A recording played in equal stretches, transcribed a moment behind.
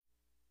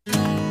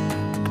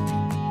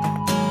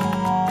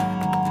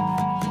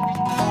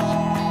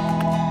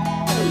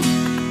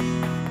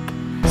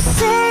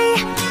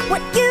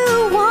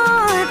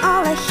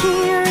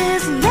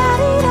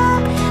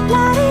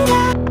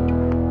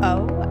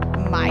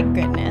my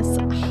goodness.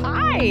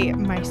 Hi,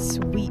 my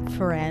sweet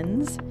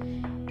friends.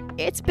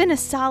 It's been a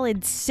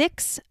solid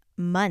 6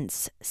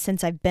 months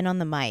since I've been on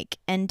the mic,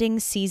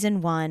 ending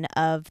season 1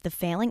 of the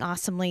Failing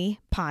Awesomely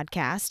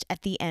podcast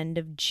at the end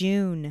of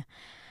June.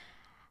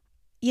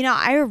 You know,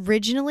 I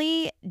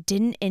originally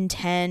didn't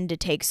intend to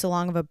take so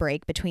long of a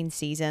break between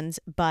seasons,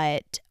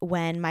 but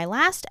when my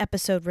last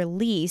episode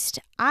released,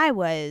 I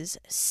was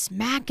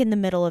smack in the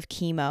middle of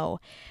chemo,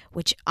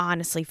 which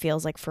honestly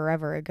feels like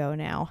forever ago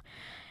now.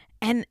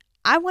 And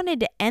I wanted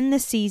to end the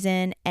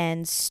season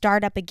and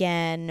start up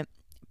again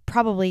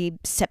probably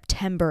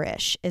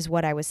September-ish is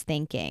what I was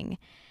thinking.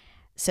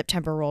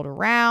 September rolled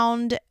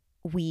around.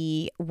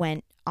 We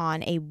went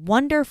on a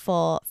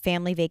wonderful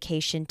family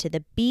vacation to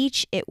the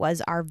beach. It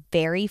was our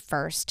very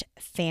first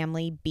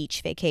family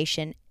beach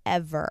vacation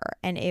ever.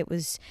 And it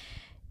was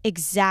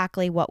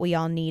exactly what we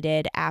all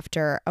needed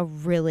after a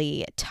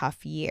really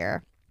tough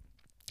year.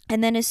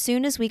 And then as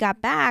soon as we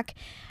got back,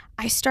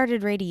 I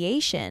started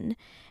radiation.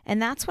 And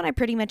that's when I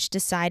pretty much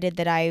decided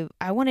that I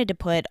wanted to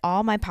put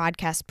all my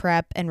podcast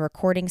prep and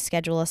recording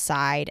schedule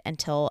aside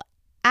until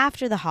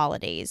after the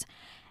holidays.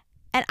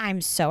 And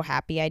I'm so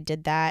happy I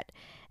did that.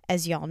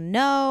 As y'all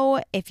know,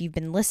 if you've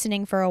been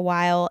listening for a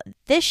while,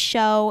 this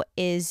show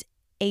is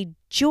a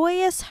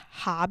joyous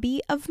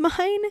hobby of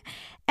mine,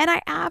 and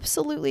I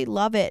absolutely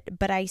love it,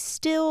 but I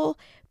still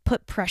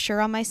put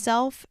pressure on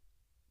myself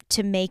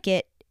to make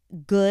it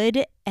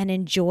good and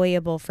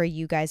enjoyable for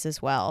you guys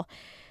as well.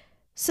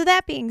 So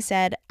that being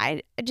said,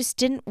 I just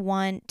didn't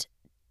want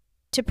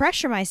to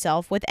pressure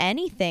myself with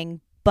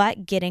anything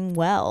but getting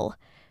well.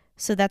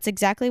 So that's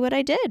exactly what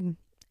I did,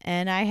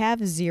 and I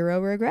have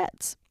zero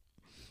regrets.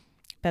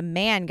 But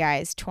man,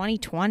 guys,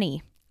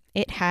 2020,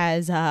 it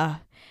has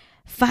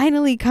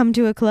finally come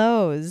to a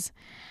close.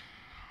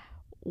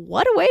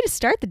 What a way to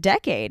start the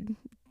decade.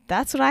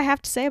 That's what I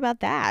have to say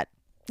about that.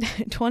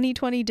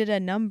 2020 did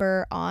a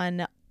number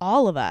on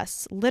all of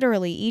us,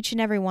 literally each and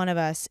every one of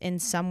us in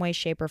some way,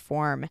 shape, or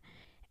form.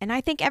 And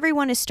I think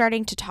everyone is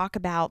starting to talk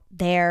about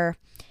their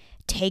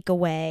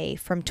takeaway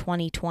from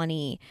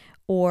 2020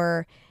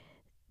 or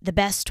the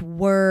best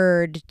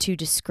word to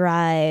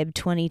describe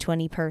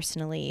 2020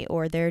 personally,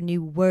 or their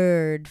new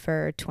word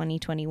for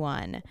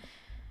 2021.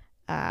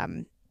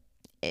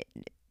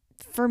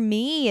 For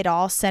me, it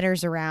all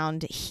centers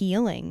around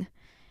healing.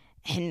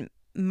 And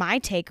my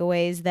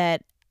takeaway is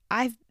that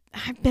I've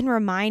been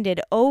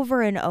reminded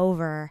over and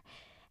over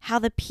how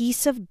the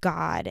peace of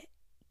God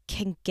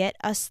can get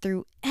us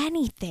through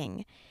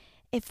anything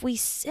if we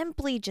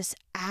simply just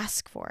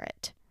ask for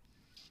it.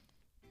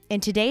 In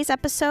today's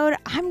episode,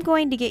 I'm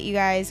going to get you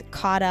guys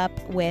caught up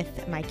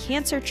with my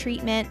cancer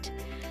treatment,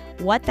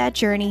 what that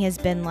journey has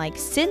been like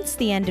since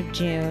the end of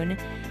June,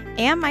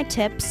 and my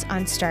tips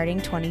on starting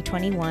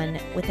 2021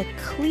 with a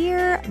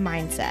clear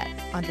mindset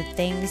on the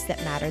things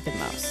that matter the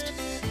most.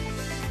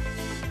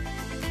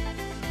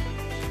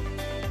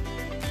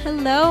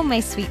 Hello, my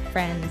sweet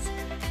friends.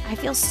 I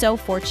feel so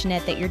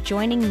fortunate that you're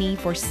joining me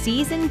for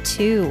season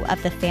 2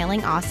 of the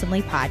Failing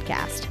Awesomely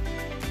podcast.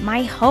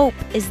 My hope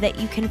is that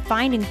you can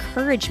find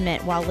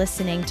encouragement while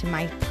listening to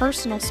my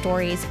personal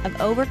stories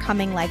of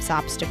overcoming life's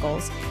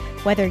obstacles,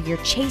 whether you're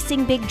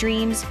chasing big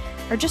dreams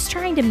or just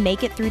trying to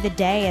make it through the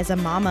day as a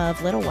mama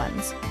of little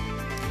ones.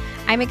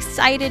 I'm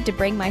excited to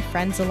bring my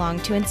friends along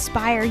to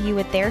inspire you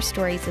with their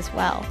stories as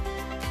well.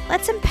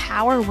 Let's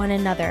empower one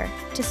another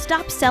to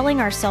stop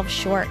selling ourselves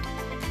short,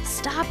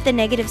 stop the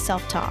negative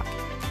self-talk,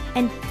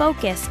 and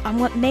focus on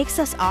what makes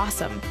us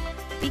awesome,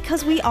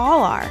 because we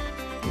all are.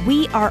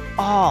 We are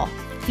all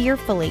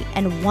fearfully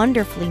and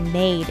wonderfully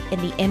made in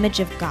the image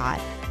of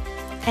God.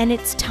 And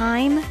it's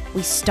time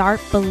we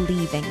start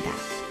believing that.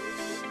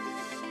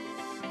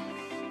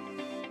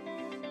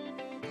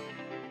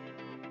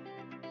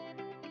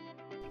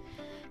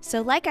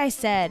 So like I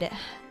said,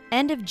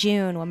 end of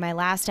June when my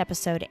last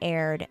episode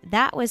aired,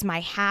 that was my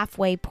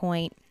halfway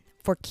point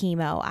for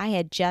chemo. I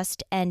had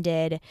just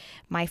ended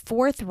my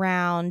 4th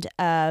round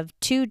of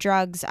 2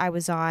 drugs I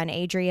was on,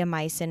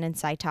 adriamycin and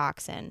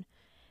Cytoxan,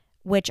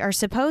 which are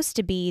supposed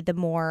to be the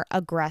more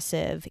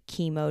aggressive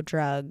chemo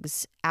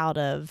drugs out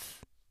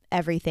of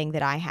everything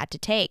that I had to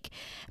take.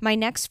 My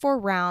next 4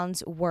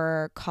 rounds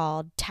were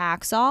called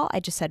Taxol. I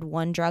just had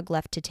 1 drug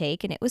left to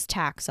take, and it was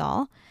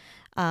Taxol.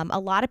 A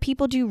lot of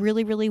people do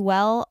really, really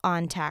well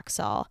on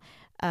Taxol.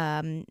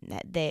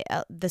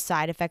 The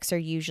side effects are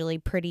usually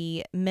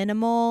pretty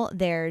minimal.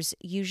 There's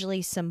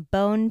usually some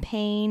bone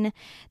pain.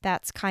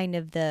 That's kind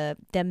of the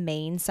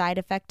main side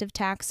effect of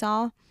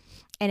Taxol.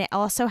 And it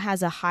also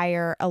has a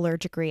higher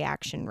allergic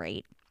reaction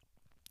rate,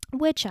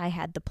 which I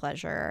had the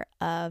pleasure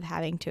of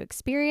having to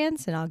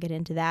experience, and I'll get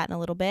into that in a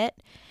little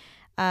bit.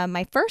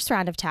 My first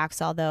round of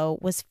Taxol, though,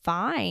 was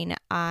fine.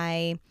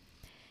 I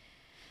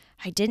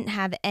didn't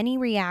have any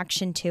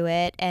reaction to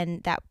it,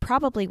 and that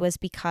probably was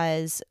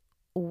because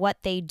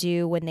what they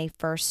do when they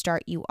first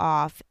start you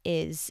off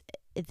is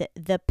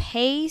the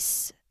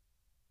pace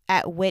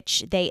at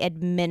which they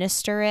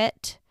administer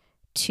it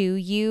to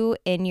you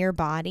in your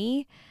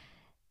body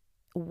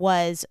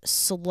was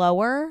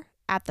slower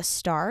at the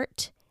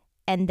start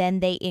and then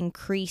they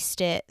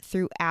increased it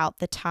throughout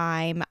the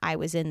time I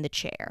was in the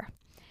chair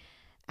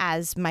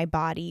as my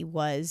body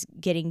was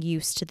getting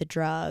used to the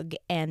drug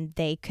and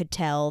they could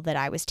tell that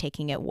I was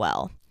taking it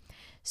well.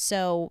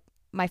 So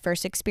my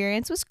first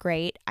experience was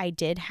great. I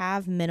did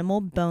have minimal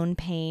bone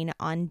pain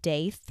on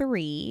day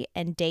 3,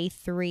 and day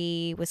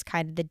 3 was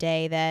kind of the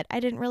day that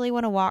I didn't really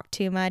want to walk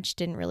too much,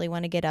 didn't really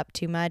want to get up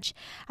too much.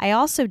 I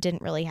also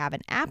didn't really have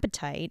an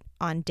appetite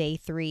on day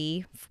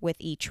 3 with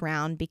each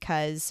round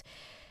because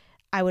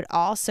I would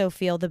also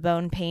feel the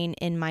bone pain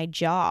in my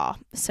jaw,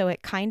 so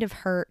it kind of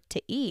hurt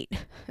to eat.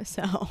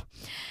 So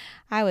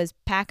I was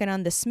packing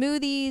on the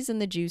smoothies and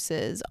the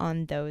juices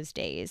on those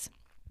days.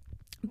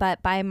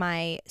 But by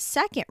my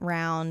second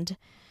round,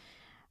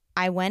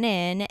 I went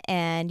in,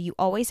 and you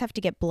always have to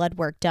get blood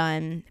work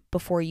done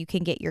before you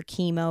can get your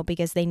chemo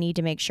because they need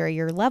to make sure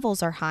your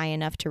levels are high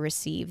enough to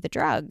receive the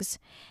drugs.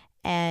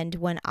 And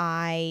when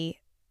I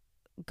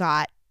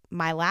got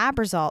my lab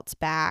results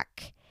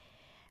back,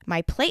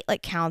 my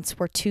platelet counts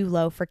were too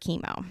low for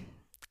chemo.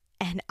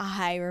 And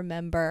I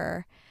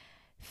remember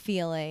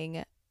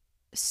feeling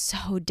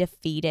so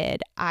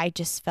defeated. I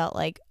just felt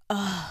like,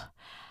 ugh.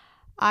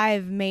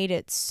 I've made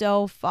it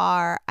so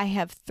far. I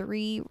have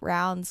 3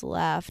 rounds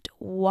left.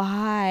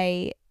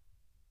 Why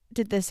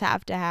did this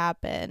have to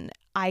happen?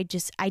 I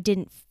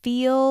didn't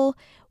feel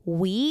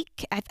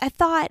weak. I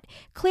thought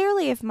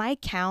clearly if my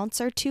counts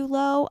are too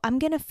low, I'm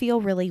going to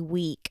feel really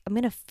weak. I'm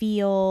going to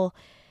feel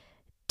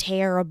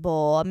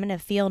terrible. I'm going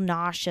to feel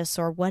nauseous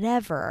or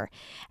whatever.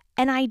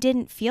 And I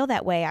didn't feel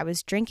that way. I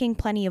was drinking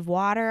plenty of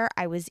water.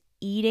 I was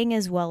eating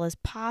as well as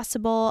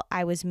possible.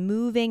 I was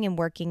moving and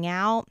working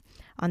out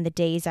on the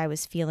days I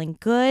was feeling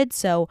good.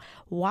 So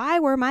why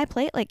were my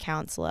platelet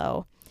counts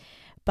low?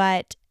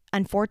 But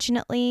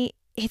unfortunately,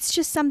 it's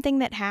just something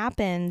that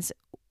happens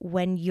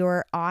when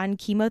you're on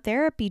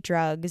chemotherapy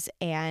drugs.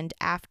 And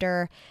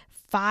after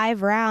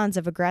 5 rounds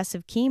of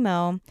aggressive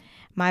chemo,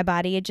 my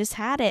body had just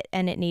had it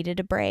and it needed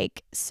a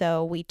break.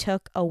 So we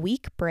took a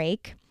week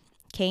break,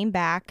 came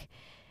back,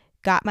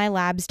 got my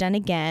labs done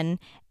again,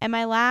 and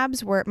my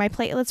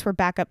platelets were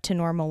back up to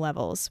normal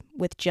levels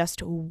with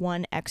just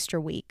 1 extra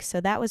week. So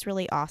that was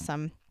really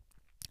awesome.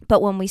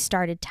 But when we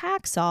started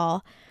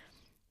Taxol,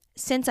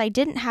 since I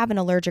didn't have an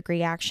allergic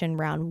reaction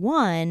round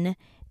 1,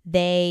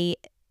 they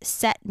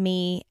set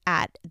me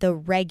at the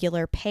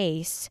regular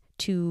pace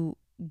to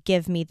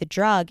give me the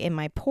drug in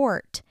my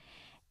port.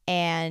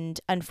 And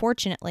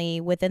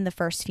unfortunately, within the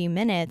first few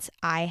minutes,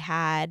 I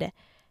had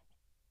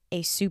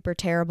a super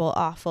terrible,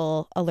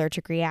 awful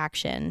allergic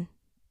reaction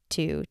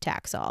to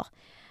Taxol.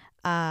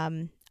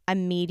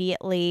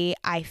 Immediately,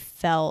 I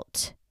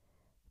felt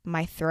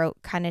my throat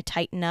kind of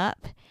tighten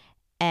up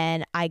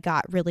and I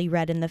got really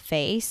red in the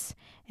face.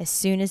 As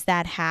soon as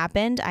that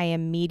happened, I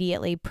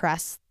immediately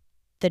pressed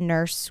the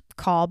nurse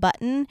call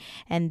button,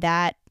 and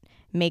that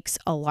makes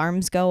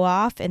alarms go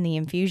off in the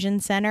infusion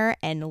center,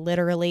 and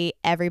literally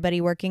everybody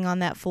working on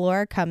that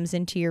floor comes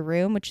into your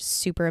room, which is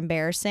super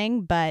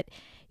embarrassing, but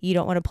you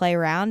don't want to play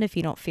around if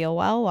you don't feel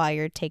well while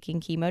you're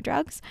taking chemo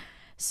drugs.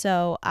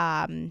 So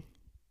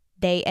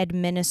they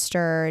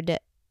administered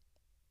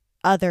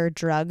other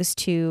drugs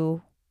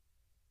to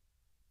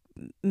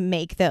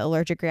make the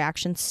allergic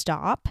reaction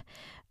stop.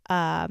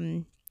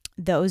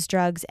 Those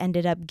drugs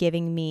ended up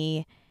giving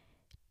me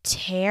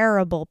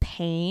terrible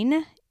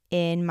pain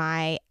in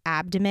my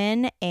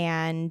abdomen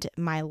and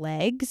my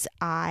legs.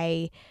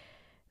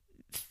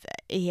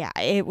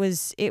 It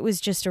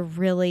was just a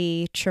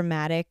really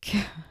traumatic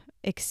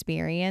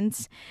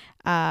experience.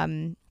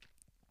 And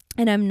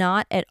I'm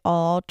not at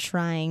all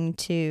trying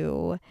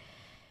to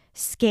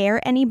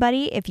scare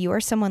anybody. If you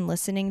are someone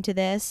listening to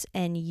this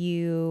and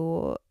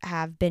you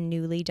have been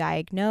newly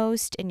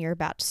diagnosed and you're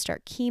about to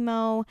start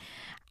chemo,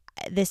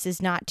 this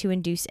is not to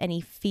induce any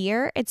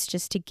fear. It's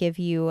just to give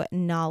you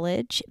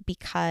knowledge,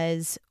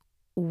 because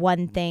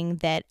one thing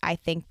that I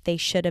think they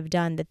should have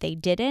done that they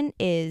didn't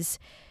is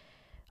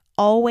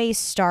always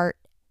start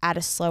at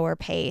a slower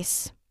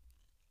pace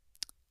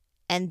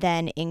and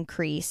then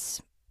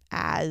increase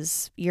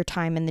as your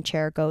time in the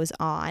chair goes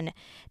on.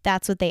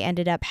 That's what they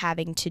ended up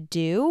having to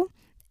do,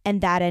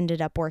 and that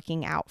ended up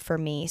working out for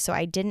me. So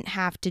I didn't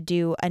have to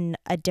do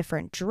a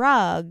different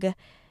drug.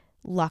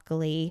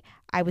 Luckily,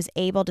 I was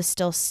able to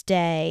still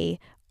stay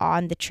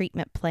on the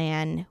treatment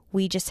plan.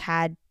 We just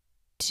had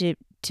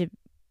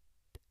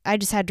I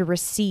just had to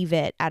receive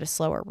it at a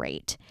slower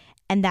rate,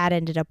 and that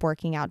ended up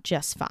working out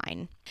just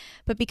fine.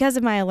 But because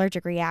of my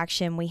allergic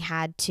reaction, we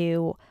had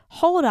to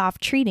hold off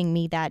treating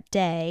me that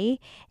day,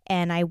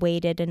 and I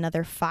waited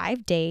another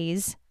 5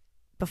 days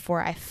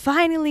before I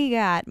finally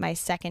got my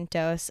second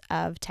dose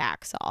of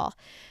Taxol.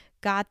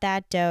 Got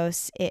that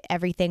dose,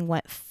 everything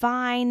went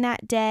fine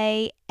that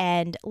day,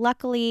 and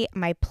luckily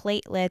my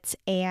platelets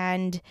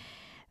and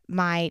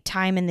my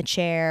time in the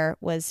chair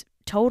was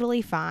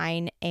totally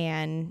fine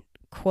and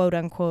quote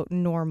unquote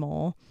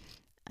normal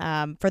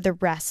for the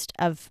rest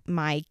of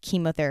my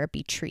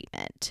chemotherapy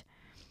treatment.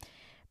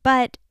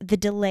 But the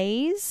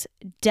delays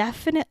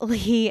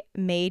definitely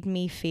made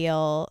me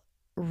feel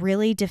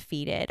really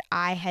defeated.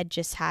 I had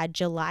just had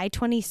July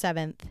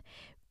 27th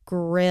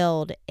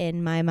grilled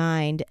in my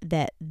mind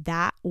that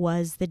that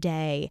was the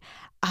day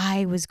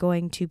I was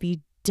going to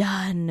be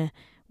done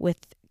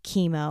with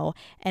chemo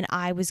and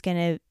I was going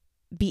to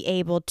be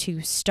able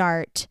to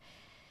start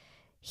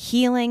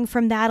healing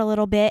from that a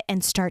little bit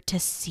and start to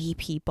see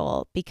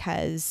people,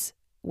 because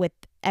with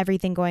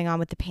everything going on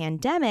with the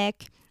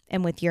pandemic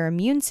and with your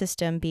immune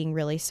system being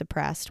really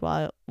suppressed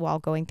while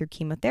going through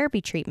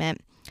chemotherapy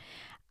treatment,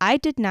 I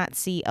did not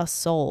see a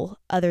soul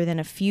other than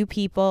a few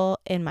people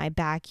in my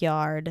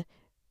backyard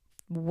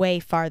way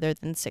farther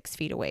than 6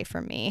 feet away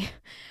from me.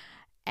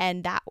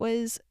 And that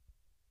was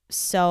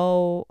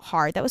so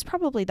hard. That was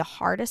probably the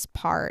hardest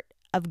part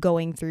of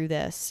going through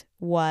this,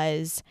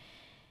 was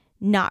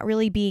not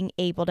really being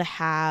able to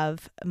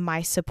have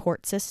my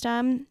support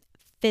system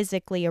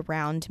physically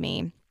around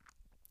me.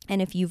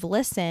 And if you've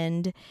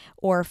listened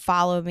or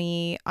follow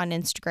me on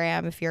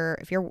Instagram,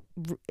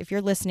 if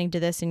you're listening to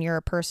this and you're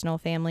a personal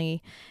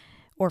family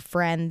or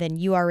friend, then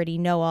you already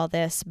know all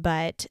this.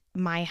 But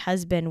my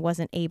husband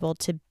wasn't able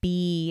to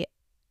be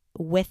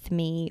with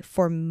me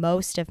for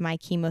most of my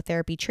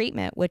chemotherapy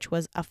treatment, which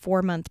was a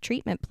 4-month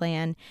treatment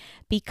plan,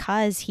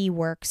 because he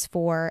works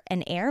for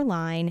an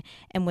airline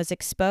and was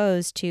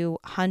exposed to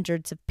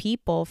hundreds of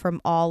people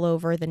from all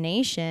over the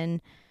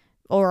nation,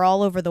 or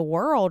all over the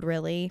world,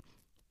 really,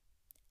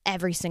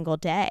 every single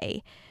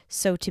day.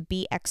 So to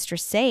be extra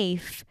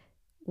safe,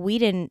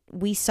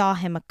 we saw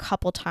him a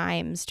couple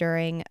times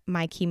during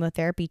my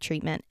chemotherapy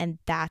treatment, and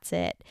that's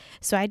it.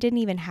 So I didn't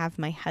even have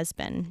my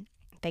husband.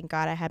 Thank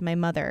God I had my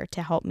mother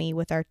to help me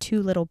with our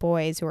 2 little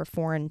boys who are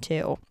 4 and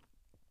 2.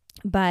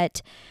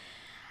 But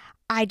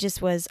I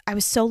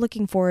was so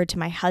looking forward to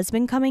my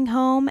husband coming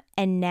home,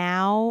 and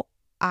now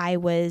I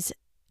was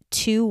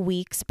 2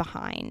 weeks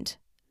behind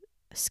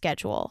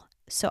schedule.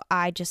 So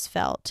I just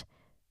felt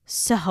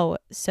so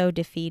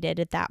defeated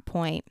at that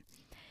point.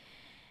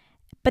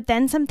 But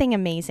then something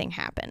amazing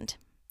happened.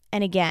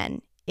 And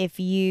again, if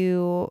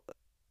you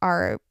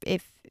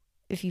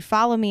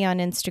follow me on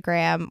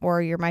Instagram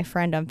or you're my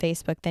friend on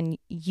Facebook, then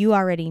you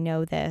already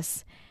know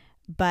this.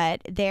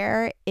 But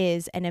there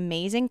is an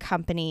amazing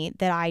company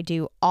that I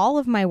do all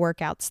of my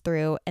workouts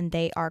through, and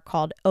they are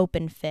called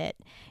OpenFit.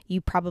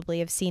 You probably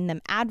have seen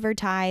them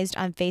advertised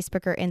on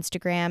Facebook or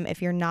Instagram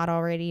if you're not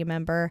already a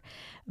member.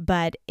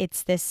 But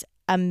it's this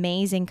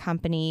amazing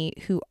company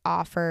who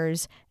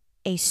offers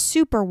a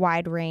super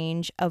wide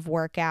range of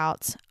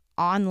workouts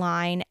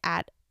online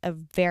at a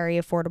very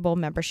affordable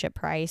membership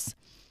price.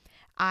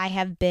 I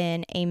have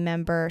been a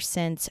member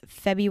since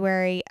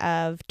February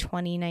of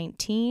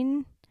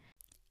 2019,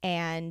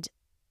 and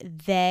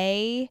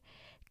they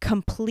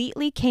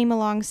completely came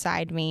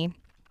alongside me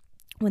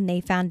when they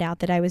found out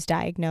that I was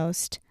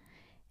diagnosed,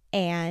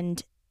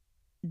 and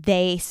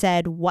they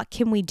said, "What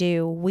can we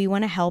do? We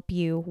want to help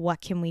you.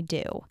 What can we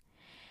do?"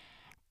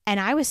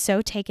 And I was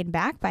so taken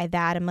back by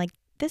that. I'm like,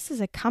 this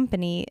is a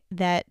company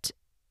that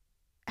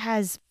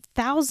has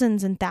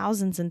thousands and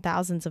thousands and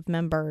thousands of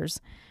members.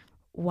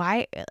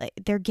 Why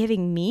they're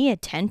giving me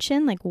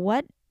attention? Like,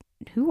 what?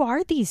 Who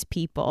are these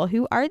people?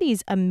 Who are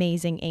these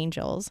amazing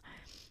angels?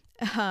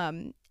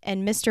 And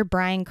Mr.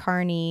 Brian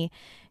Carney,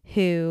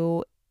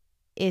 who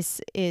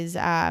is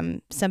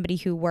somebody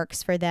who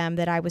works for them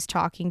that I was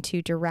talking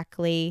to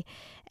directly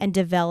and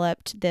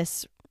developed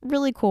this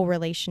really cool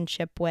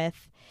relationship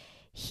with,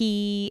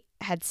 he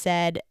had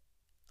said,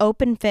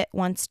 OpenFit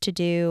wants to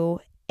do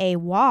a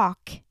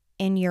walk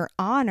in your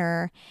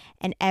honor,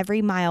 and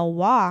every mile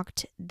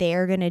walked,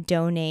 they're going to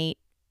donate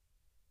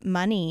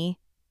money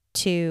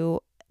to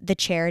the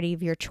charity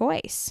of your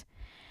choice.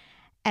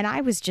 And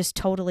I was just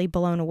totally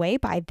blown away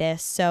by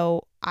this.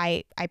 So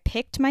I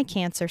picked my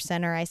cancer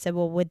center. I said,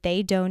 well, would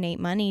they donate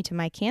money to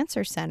my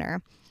cancer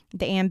center,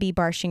 the Amby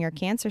Barshinger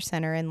Cancer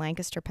Center in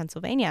Lancaster,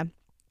 Pennsylvania?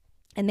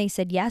 And they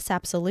said, yes,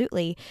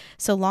 absolutely.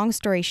 So long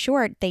story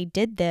short, they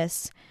did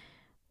this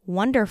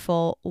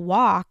wonderful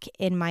walk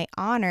in my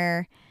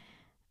honor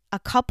a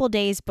couple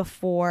days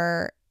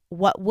before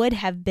what would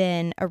have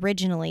been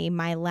originally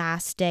my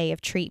last day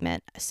of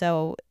treatment.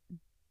 So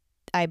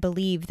I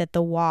believe that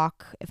the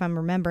walk, if I'm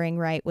remembering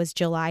right, was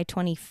July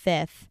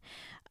 25th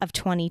of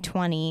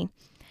 2020.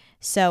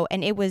 So,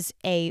 and it was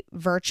a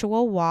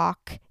virtual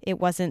walk. It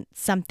wasn't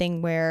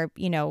something where,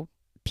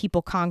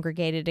 people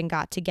congregated and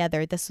got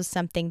together. This was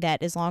something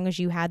that, as long as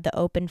you had the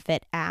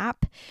OpenFit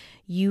app,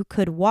 you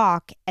could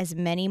walk as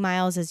many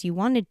miles as you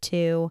wanted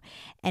to,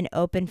 and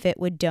OpenFit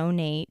would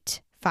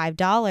donate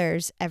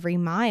 $5 every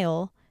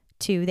mile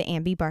to the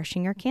Amby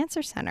Barshinger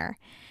Cancer Center.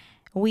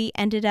 We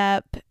ended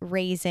up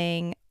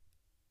raising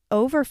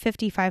over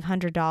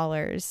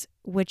 $5,500,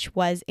 which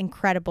was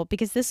incredible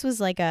because this was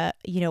like a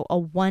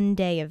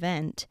one-day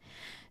event.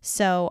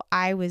 So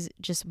I was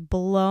just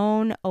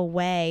blown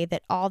away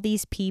that all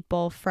these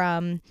people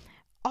from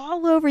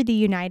all over the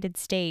United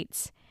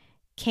States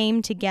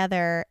came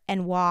together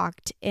and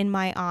walked in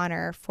my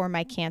honor for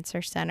my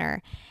cancer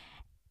center.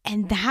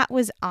 And that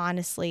was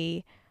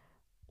honestly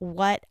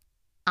what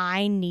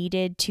I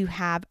needed to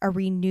have a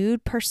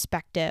renewed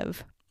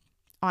perspective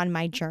on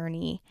my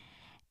journey.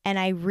 And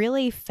I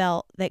really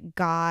felt that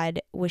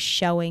God was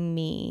showing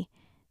me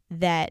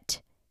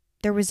that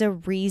there was a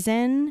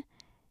reason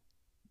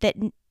that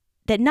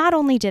not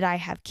only did I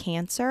have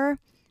cancer,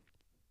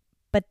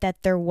 but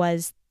that there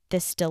was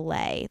this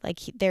delay. Like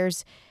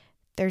there's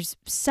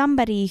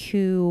somebody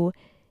who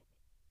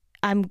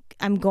I'm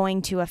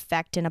going to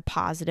affect in a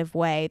positive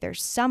way.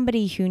 There's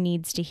somebody who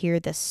needs to hear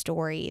this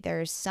story.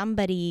 There's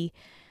somebody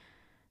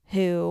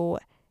who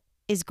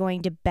is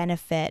going to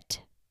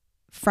benefit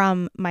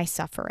from my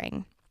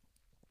suffering.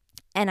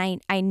 And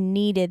I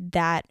needed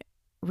that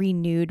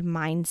renewed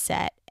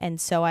mindset. And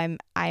so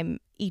I'm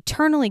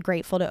eternally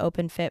grateful to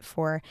OpenFit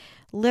for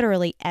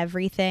literally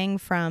everything,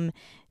 from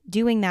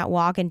doing that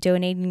walk and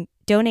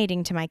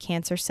donating to my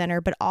cancer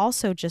center, but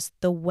also just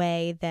the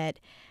way that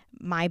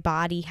my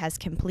body has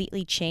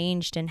completely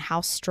changed and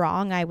how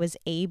strong I was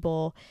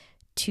able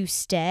to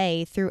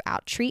stay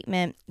throughout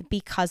treatment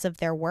because of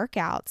their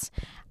workouts.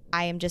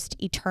 I am just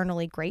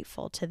eternally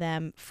grateful to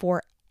them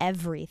for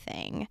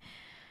everything.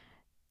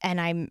 And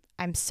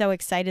I'm so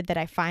excited that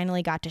I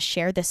finally got to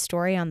share this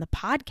story on the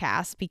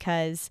podcast,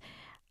 because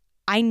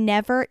I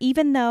never,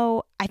 even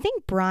though I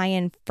think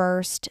Brian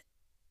first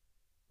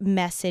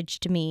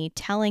messaged me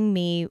telling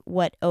me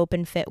what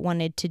OpenFit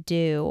wanted to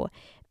do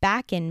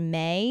back in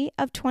May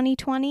of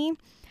 2020,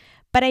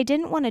 but I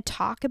didn't want to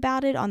talk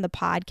about it on the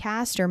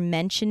podcast or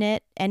mention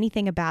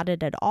anything about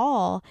it at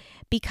all,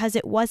 because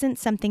it wasn't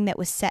something that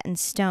was set in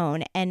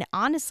stone. And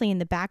honestly, in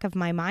the back of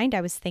my mind,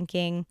 I was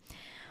thinking,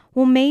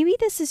 well, maybe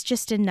this is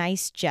just a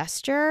nice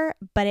gesture,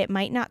 but it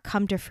might not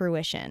come to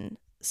fruition.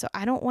 So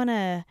I don't want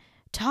to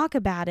talk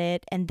about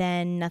it and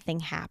then nothing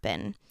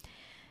happen.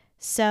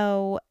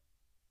 So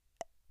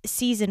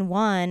season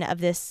 1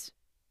 of this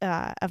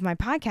of my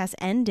podcast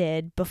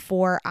ended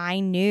before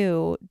I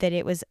knew that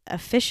it was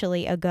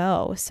officially a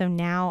go. So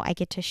now I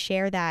get to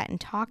share that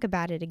and talk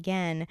about it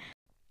again,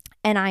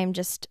 and I'm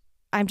just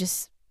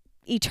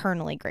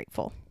eternally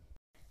grateful.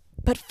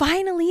 But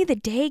finally the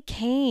day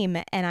came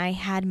and I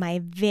had my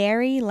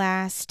very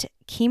last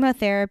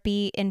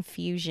chemotherapy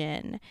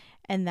infusion,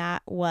 and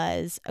that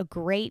was a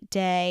great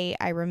day.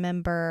 I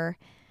remember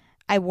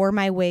I wore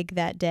my wig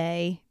that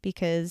day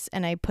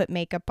and I put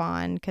makeup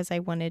on because I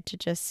wanted to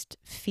just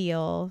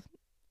feel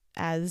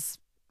as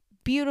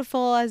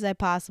beautiful as I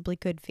possibly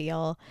could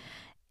feel.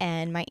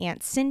 And my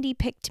Aunt Cindy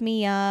picked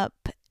me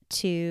up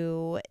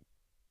to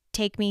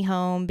take me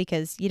home,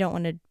 because you don't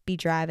want to be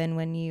driving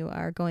when you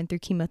are going through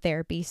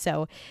chemotherapy.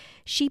 So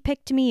she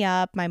picked me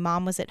up. My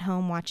mom was at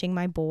home watching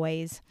my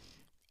boys,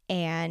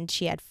 and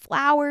she had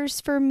flowers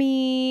for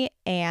me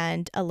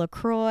and a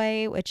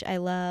LaCroix, which I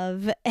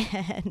love.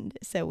 And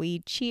so we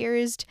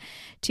cheersed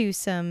to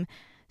some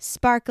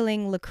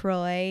sparkling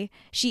LaCroix.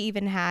 She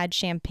even had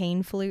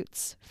champagne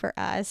flutes for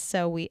us.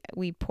 So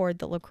we poured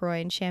the LaCroix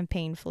in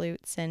champagne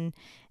flutes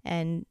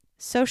and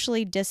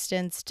socially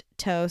distanced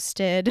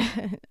toasted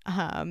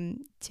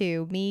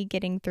to me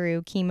getting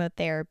through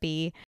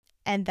chemotherapy.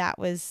 And that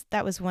was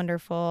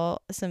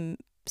wonderful. Some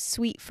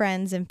sweet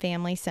friends and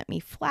family sent me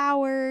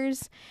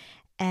flowers,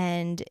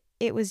 and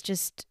it was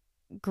just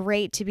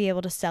great to be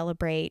able to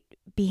celebrate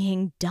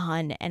being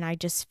done. And I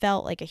just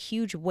felt like a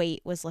huge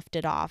weight was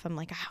lifted off. I'm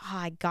like,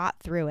 I got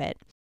through it.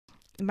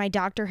 My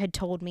doctor had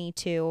told me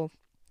to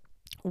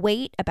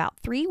wait about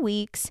 3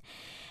 weeks.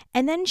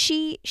 And then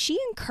she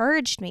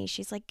encouraged me.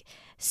 She's like,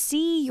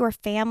 see your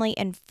family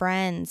and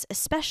friends,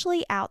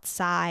 especially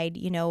outside,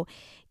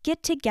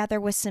 get together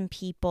with some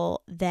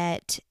people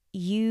that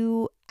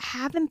you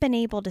haven't been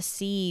able to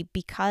see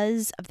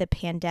because of the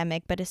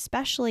pandemic, but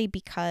especially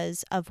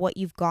because of what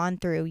you've gone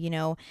through.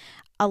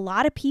 A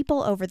lot of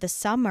people over the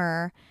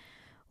summer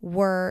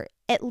were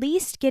at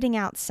least getting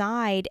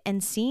outside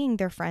and seeing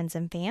their friends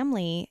and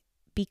family,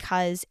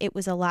 because it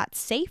was a lot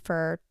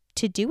safer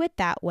to do it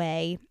that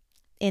way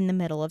in the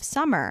middle of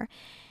summer.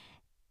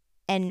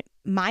 And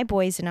my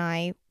boys and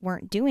I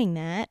weren't doing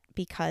that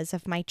because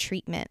of my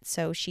treatment.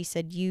 So she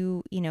said,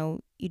 you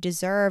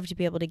deserve to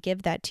be able to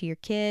give that to your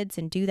kids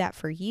and do that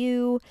for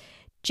you.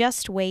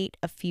 Just wait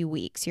a few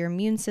weeks. Your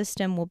immune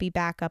system will be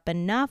back up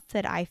enough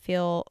that I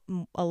feel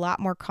a lot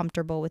more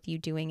comfortable with you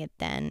doing it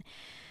then.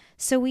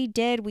 So we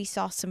did. We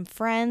saw some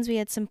friends. We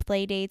had some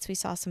play dates. We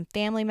saw some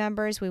family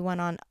members. We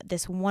went on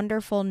this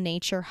wonderful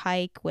nature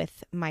hike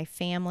with my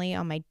family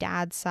on my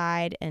dad's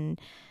side, and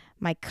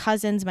my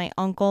cousins, my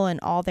uncle,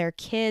 and all their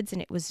kids.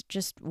 And it was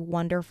just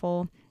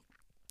wonderful.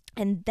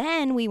 And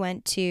then we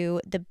went to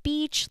the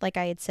beach. Like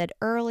I had said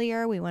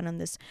earlier, we went on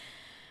this,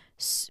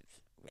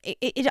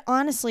 it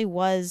honestly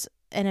was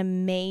an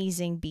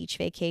amazing beach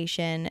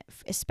vacation,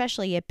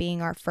 especially it being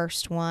our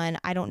first one.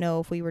 I don't know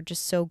if we were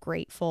just so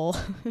grateful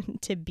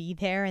to be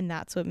there, and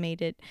that's what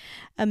made it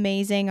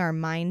amazing. Our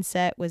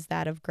mindset was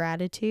that of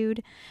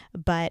gratitude,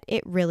 but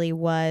it really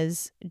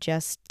was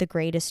just the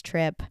greatest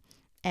trip.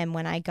 And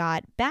when I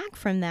got back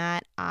from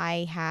that,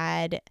 I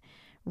had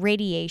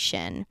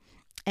radiation,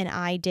 and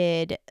I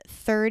did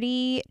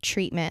 30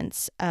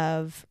 treatments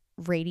of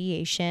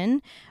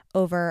radiation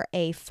over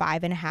a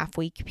 5.5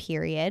 week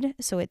period.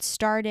 So it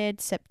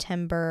started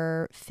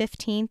September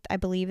 15th, I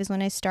believe is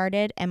when I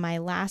started, and my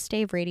last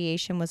day of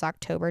radiation was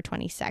October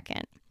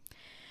 22nd.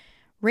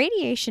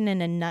 Radiation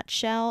in a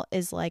nutshell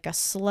is like a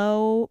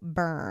slow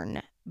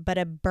burn, but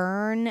a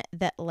burn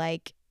that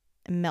like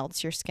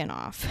melts your skin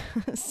off.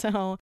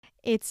 So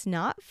it's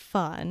not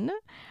fun,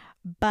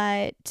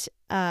 but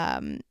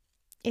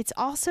it's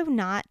also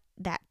not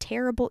that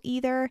terrible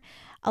either.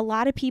 A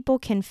lot of people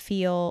can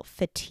feel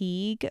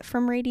fatigue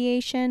from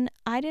radiation.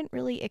 I didn't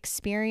really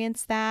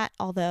experience that,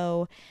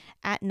 although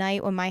at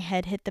night when my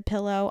head hit the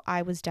pillow,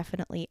 I was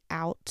definitely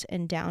out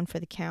and down for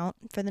the count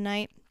for the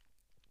night.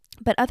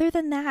 But other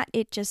than that,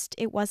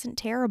 it wasn't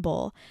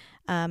terrible.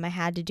 I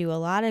had to do a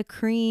lot of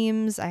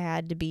creams. I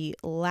had to be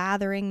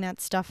lathering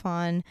that stuff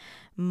on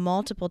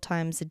multiple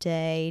times a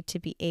day to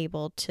be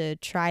able to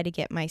try to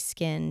get my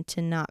skin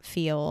to not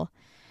feel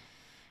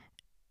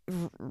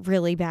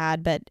really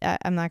bad. But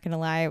I'm not going to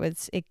lie,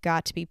 it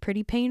got to be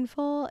pretty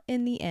painful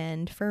in the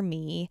end for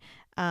me.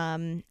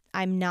 I'm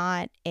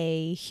not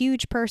a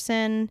huge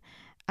person.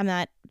 I'm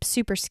not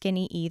super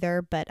skinny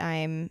either, but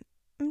I'm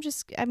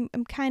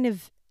kind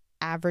of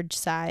average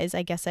size,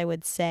 I guess I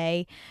would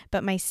say,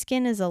 but my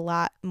skin is a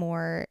lot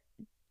more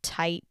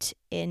tight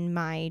in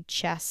my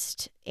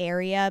chest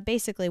area.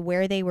 Basically,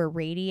 where they were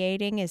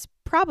radiating is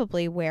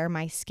probably where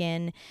my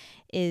skin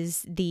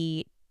is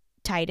the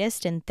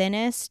tightest and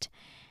thinnest,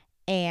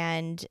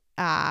 and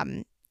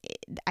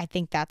I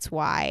think that's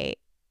why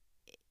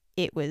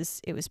it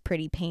was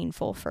pretty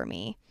painful for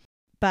me.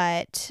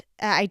 But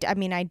I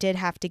mean, I did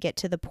have to get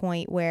to the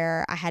point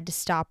where I had to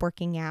stop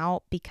working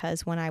out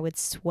because when I would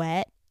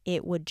sweat,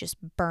 it would just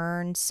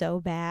burn so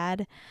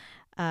bad.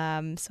 So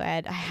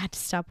I had to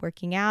stop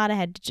working out. I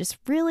had to just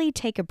really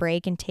take a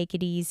break and take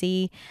it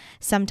easy.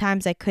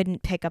 Sometimes I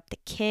couldn't pick up the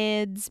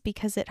kids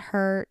because it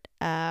hurt.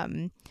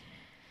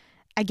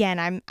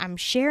 Again, I'm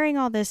sharing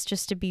all this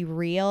just to be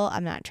real.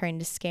 I'm not trying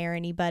to scare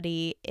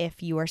anybody.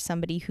 If you are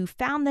somebody who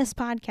found this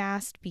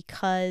podcast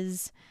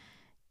because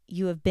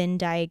you have been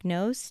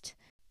diagnosed,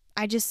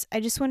 I just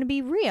want to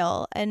be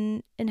real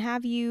and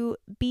have you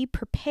be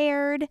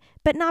prepared,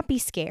 but not be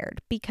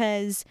scared,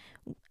 because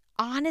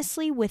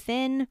honestly,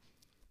 within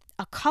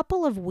a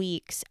couple of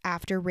weeks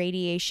after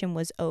radiation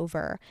was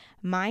over,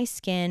 my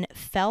skin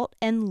felt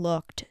and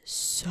looked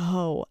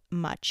so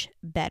much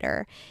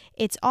better.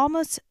 It's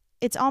almost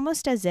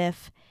as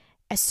if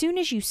as soon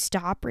as you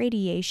stop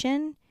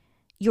radiation,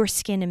 your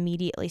skin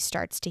immediately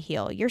starts to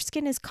heal. Your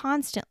skin is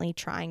constantly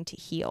trying to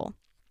heal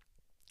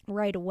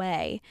right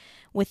away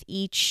with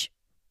each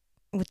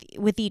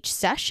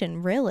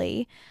session,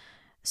 really.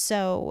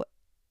 So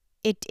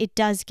it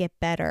does get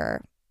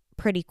better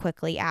pretty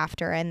quickly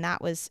after, and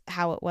that was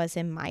how it was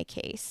in my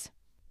case.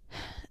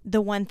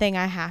 The one thing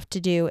I have to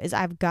do is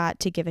I've got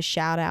to give a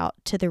shout out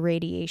to the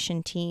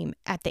radiation team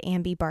at the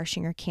Amby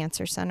Barshinger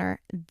Cancer Center.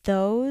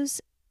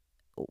 Those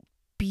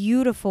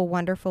beautiful,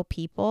 wonderful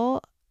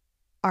people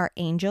are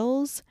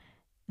angels.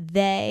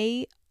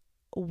 They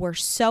were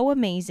so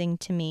amazing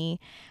to me.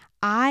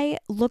 I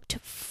looked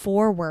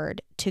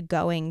forward to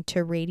going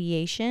to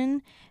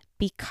radiation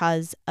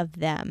because of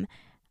them.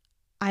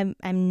 I'm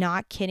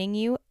not kidding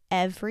you.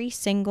 Every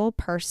single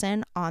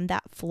person on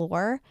that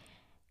floor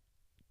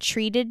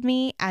treated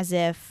me as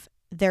if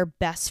their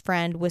best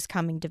friend was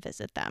coming to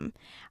visit them.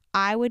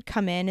 I would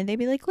come in and they'd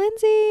be like,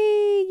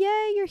 "Lindsay,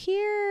 yay, you're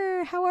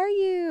here. How are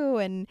you?"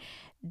 And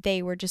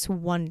they were just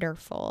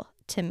wonderful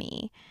to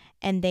me.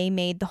 And they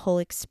made the whole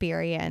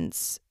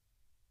experience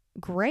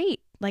great.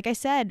 Like I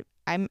said,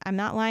 I'm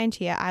not lying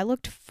to you. I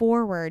looked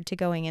forward to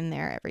going in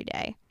there every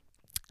day.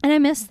 And I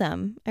miss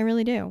them. I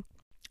really do.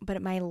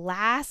 But my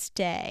last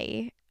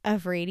day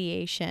of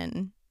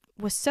radiation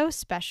was so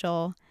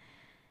special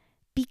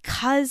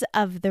because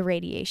of the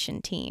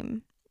radiation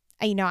team.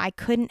 I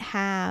couldn't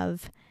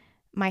have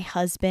my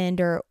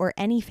husband or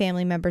any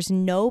family members.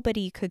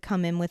 Nobody could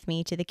come in with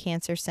me to the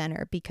cancer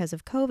center because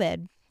of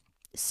COVID.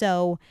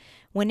 So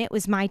when it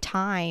was my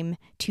time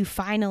to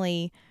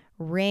finally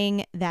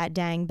ring that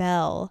dang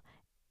bell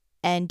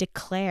and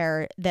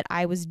declare that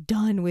I was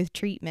done with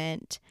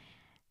treatment,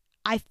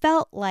 I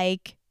felt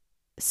like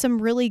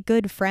some really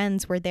good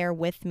friends were there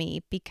with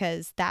me,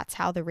 because that's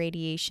how the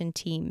radiation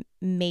team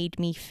made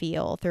me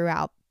feel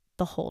throughout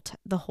the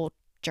whole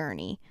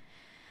journey.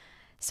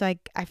 So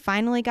I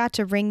finally got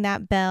to ring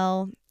that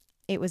bell.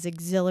 It was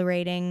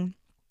exhilarating.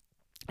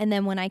 And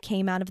then when I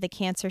came out of the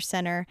cancer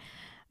center,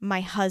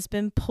 my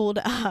husband pulled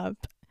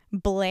up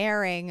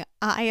blaring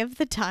Eye of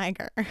the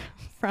Tiger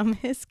from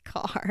his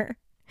car.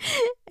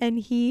 And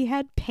he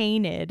had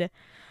painted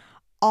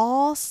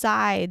all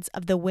sides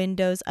of the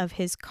windows of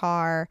his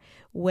car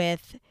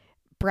with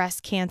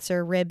breast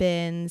cancer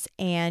ribbons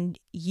and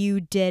 "You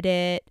did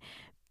it.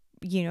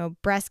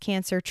 Breast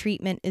cancer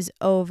treatment is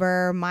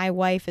over. My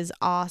wife is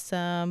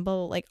awesome."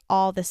 But like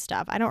all this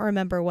stuff. I don't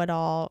remember what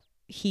all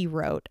he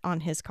wrote on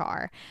his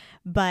car,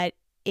 but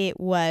it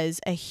was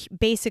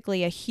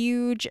basically a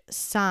huge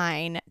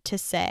sign to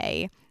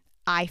say,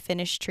 "I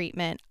finished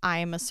treatment. I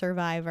am a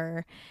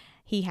survivor."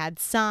 He had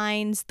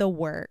signs, the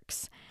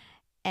works.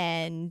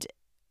 And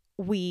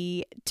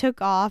we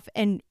took off,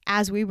 and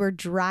as we were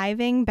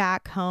driving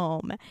back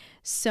home,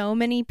 so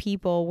many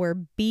people were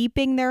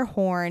beeping their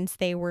horns.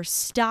 They were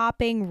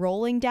stopping,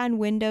 rolling down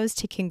windows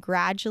to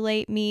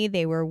congratulate me.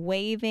 They were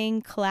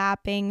waving,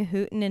 clapping,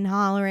 hooting and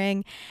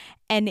hollering,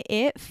 and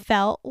it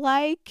felt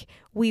like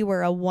we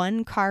were a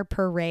one-car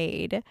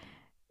parade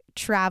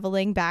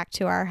traveling back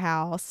to our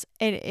house.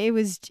 And it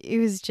was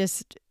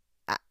just,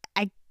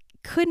 I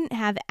couldn't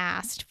have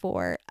asked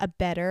for a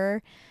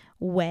better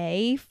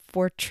way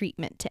for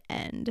treatment to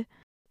end.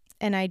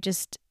 And I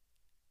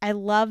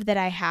love that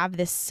I have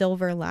this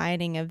silver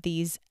lining of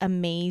these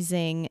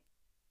amazing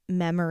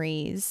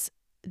memories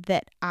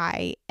that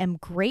I am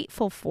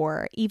grateful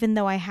for, even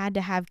though I had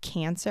to have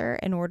cancer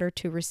in order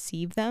to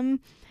receive them.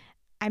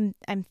 I'm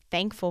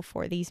thankful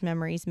for these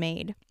memories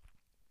made.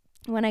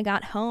 When I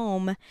got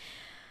home,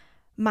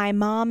 my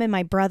mom and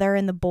my brother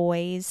and the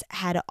boys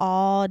had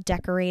all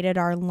decorated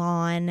our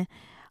lawn.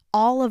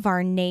 All of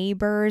our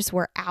neighbors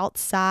were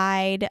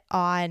outside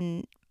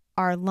on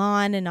our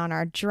lawn and on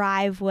our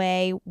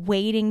driveway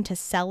waiting to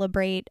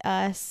celebrate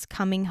us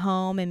coming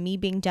home and me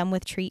being done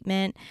with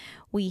treatment.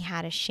 We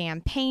had a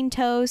champagne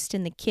toast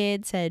and the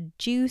kids had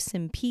juice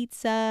and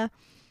pizza,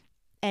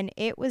 and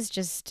it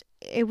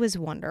was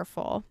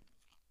wonderful.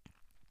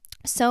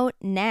 So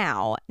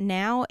now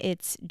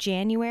it's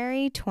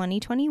January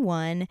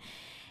 2021,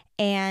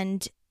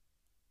 and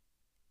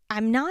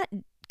I'm not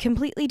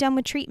completely done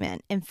with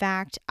treatment. In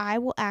fact, I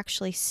will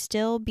actually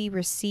still be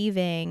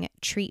receiving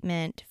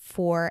treatment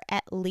for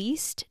at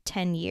least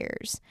 10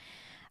 years.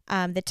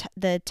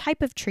 The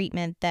type of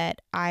treatment that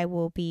I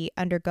will be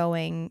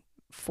undergoing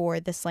for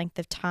this length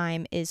of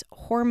time is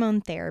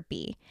hormone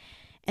therapy.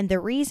 And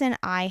the reason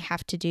I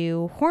have to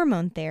do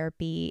hormone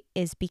therapy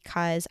is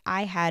because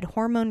I had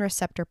hormone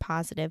receptor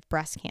positive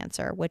breast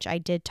cancer, which I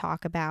did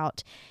talk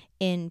about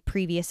in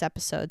previous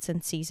episodes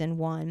in season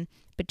 1.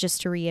 But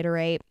just to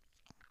reiterate,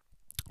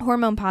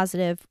 hormone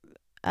positive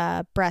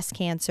breast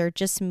cancer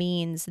just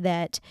means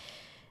that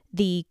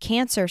the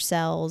cancer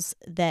cells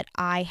that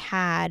I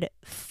had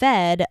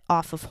fed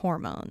off of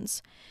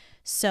hormones.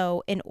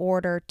 So in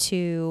order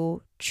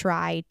to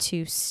try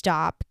to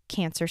stop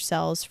cancer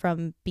cells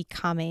from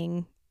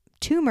becoming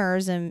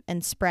tumors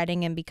and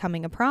spreading and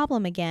becoming a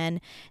problem again,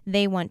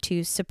 they want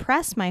to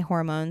suppress my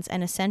hormones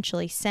and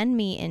essentially send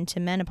me into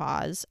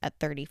menopause at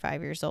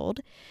 35 years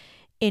old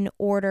in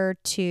order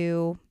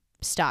to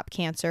stop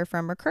cancer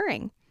from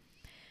recurring,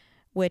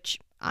 which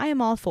I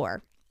am all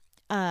for.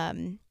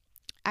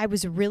 I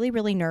was really,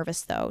 really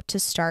nervous, though, to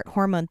start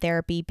hormone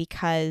therapy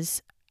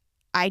because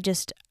I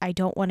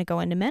don't want to go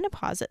into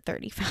menopause at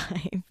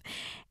 35.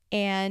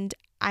 And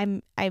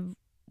I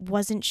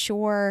wasn't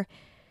sure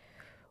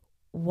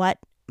what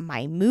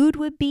my mood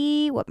would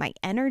be, what my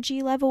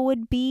energy level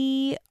would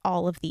be,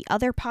 all of the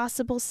other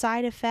possible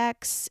side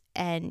effects.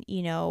 And,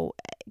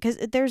 because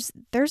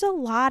there's a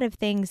lot of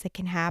things that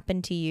can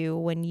happen to you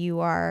when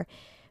you are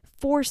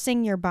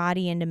forcing your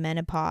body into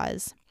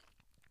menopause.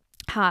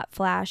 Hot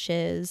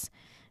flashes,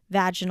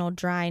 vaginal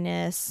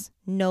dryness,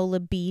 no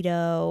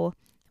libido,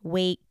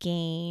 weight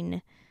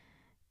gain,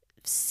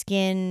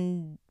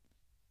 skin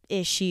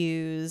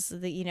issues.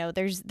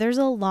 There's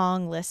a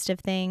long list of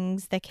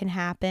things that can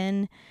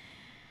happen,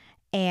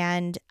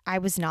 and I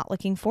was not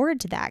looking forward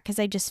to that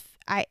because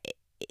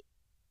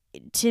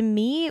to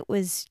me it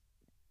was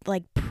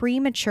like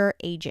premature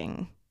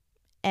aging,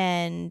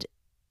 and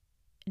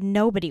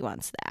nobody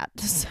wants that.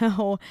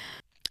 So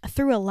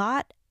through a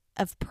lot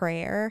of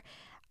prayer,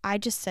 I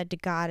just said to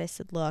God, I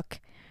said, look,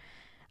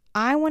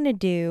 I want to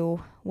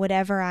do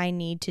whatever I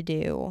need to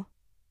do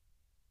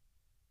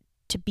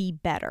to be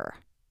better.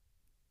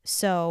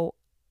 So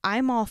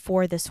I'm all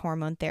for this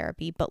hormone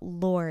therapy, but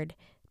Lord,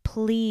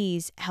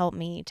 please help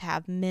me to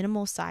have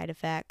minimal side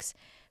effects.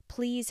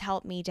 Please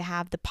help me to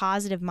have the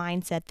positive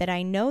mindset that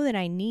I know that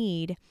I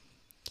need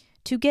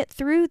to get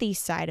through these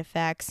side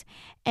effects.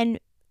 And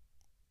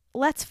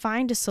let's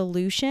find a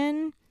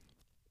solution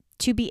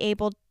to be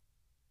able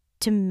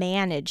to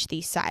manage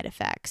these side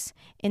effects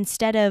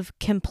instead of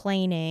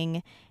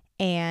complaining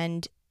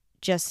and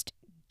just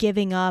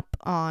giving up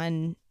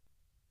on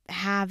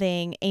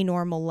having a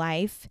normal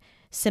life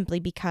simply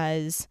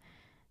because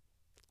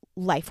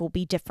life will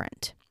be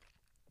different.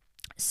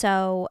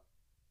 So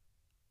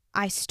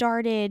I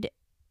started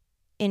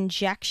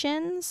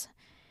injections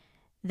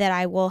that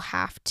I will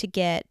have to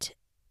get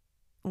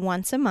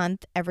once a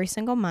month, every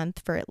single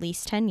month for at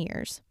least 10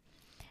 years.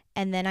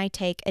 And then I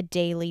take a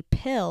daily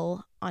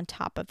pill on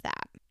top of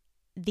that.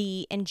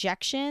 The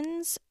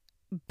injections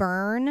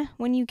burn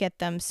when you get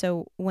them.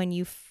 So when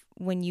you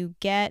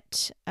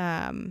get,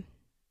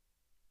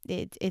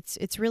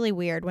 it's really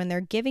weird. When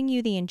they're giving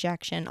you the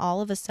injection,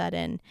 all of a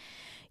sudden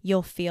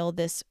you'll feel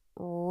this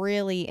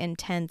really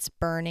intense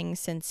burning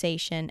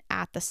sensation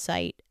at the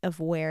site of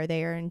where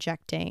they are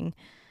injecting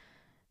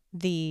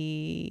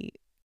the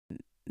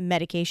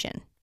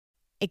medication.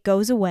 It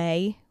goes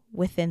away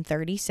within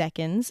 30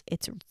 seconds.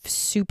 It's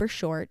super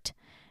short,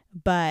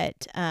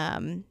 but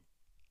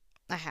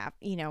I have,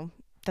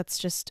 that's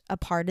just a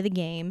part of the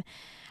game.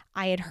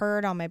 I had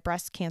heard on my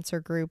breast cancer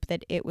group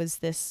that it was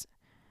this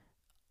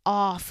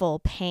awful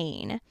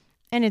pain,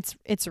 and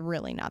it's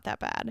really not that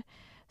bad.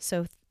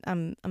 So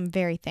I'm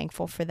very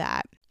thankful for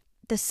that.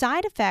 The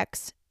side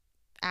effects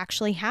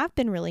actually have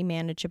been really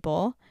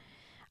manageable.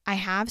 I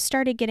have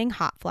started getting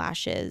hot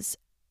flashes,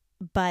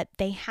 but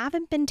they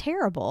haven't been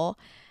terrible.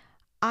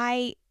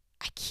 I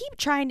keep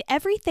trying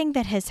everything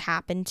that has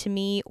happened to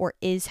me or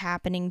is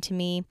happening to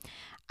me.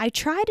 I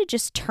try to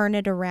just turn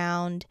it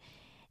around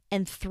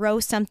and throw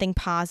something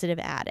positive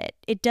at it.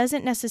 It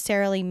doesn't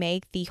necessarily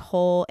make the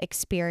whole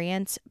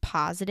experience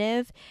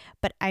positive,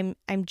 but I'm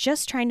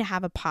just trying to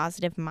have a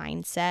positive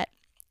mindset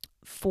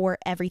for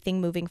everything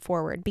moving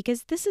forward,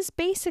 because this is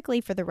basically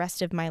for the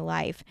rest of my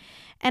life,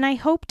 and I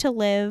hope to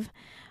live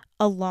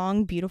a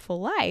long, beautiful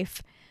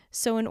life.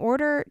 So in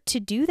order to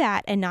do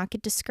that and not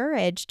get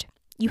discouraged,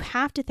 you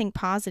have to think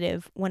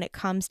positive when it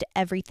comes to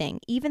everything,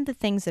 even the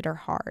things that are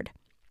hard.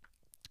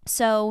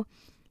 So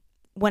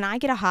when I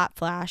get a hot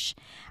flash,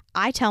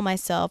 I tell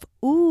myself,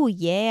 ooh,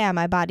 yeah,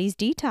 my body's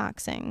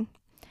detoxing.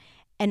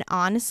 And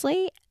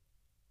honestly,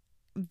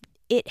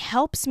 it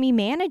helps me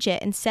manage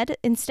it.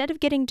 Instead of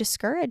getting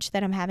discouraged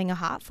that I'm having a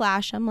hot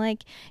flash, I'm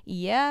like,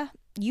 yeah,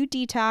 you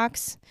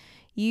detox.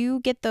 You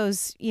get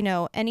those,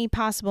 any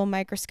possible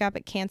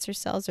microscopic cancer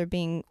cells are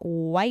being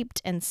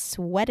wiped and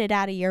sweated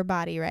out of your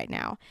body right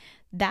now.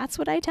 That's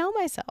what I tell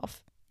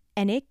myself.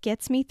 And it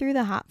gets me through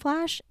the hot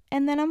flash,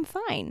 and then I'm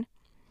fine.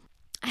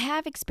 I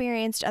have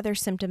experienced other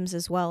symptoms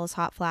as well as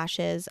hot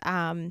flashes.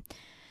 I'm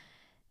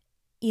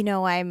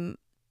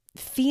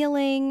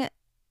feeling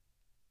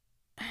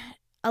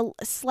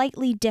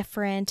slightly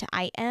different.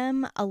 I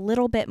am a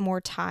little bit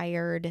more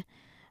tired.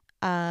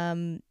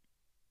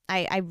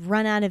 I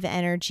run out of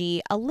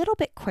energy a little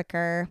bit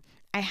quicker.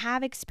 I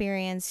have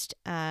experienced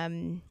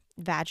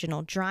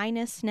vaginal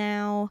dryness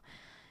now,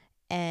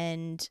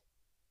 and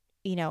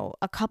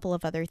a couple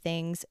of other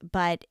things,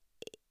 but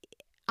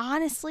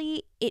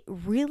honestly, it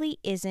really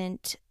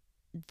isn't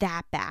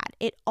that bad.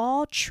 It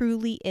all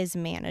truly is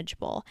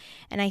manageable.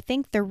 And I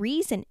think the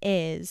reason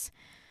is,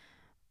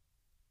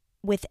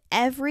 with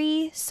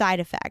every side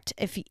effect,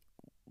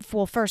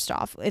 first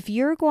off, if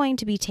you're going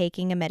to be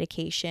taking a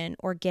medication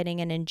or getting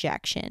an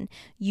injection,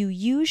 you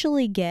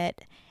usually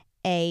get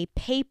a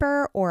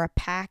paper or a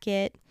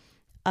packet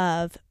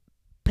of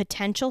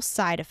potential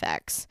side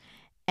effects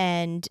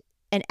and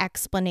an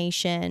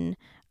explanation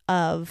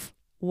of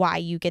why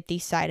you get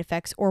these side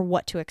effects or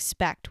what to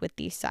expect with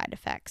these side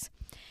effects.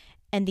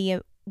 And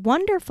the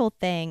wonderful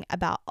thing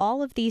about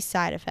all of these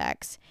side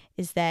effects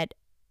is that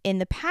in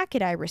the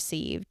packet I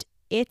received,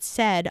 it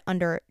said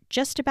under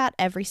just about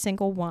every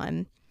single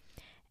one,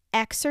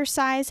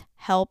 exercise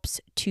helps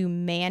to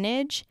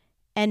manage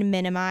and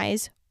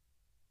minimize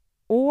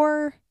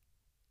or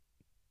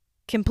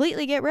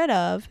completely get rid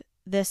of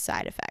this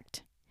side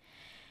effect.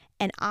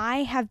 And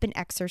I have been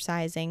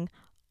exercising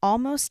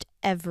almost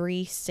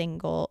every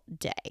single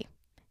day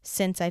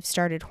since I've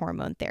started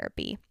hormone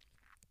therapy.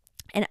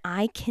 And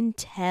I can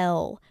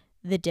tell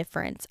the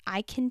difference.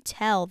 I can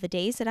tell the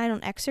days that I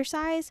don't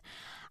exercise,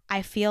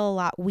 I feel a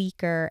lot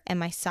weaker and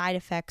my side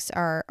effects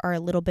are a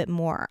little bit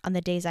more. On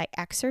the days I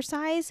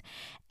exercise,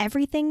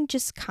 everything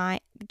just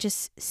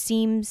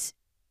seems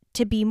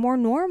to be more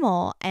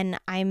normal, and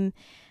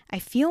I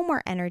feel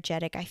more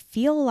energetic. I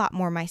feel a lot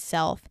more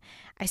myself.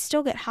 I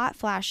still get hot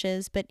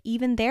flashes, but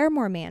even they're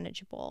more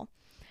manageable.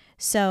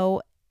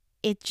 So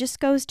it just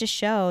goes to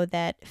show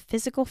that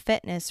physical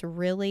fitness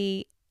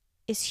really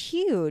is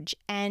huge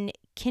and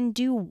can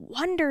do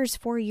wonders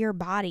for your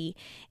body.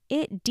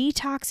 It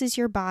detoxes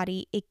your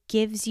body. It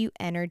gives you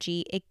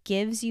energy. It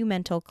gives you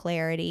mental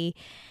clarity.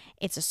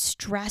 It's a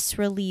stress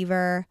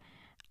reliever.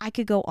 I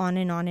could go on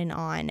and on and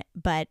on,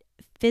 but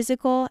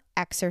physical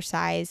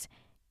exercise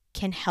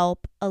can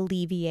help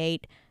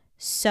alleviate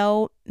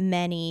so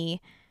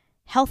many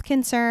health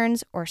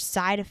concerns or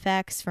side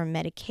effects from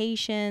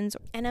medications.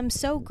 And I'm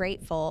so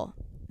grateful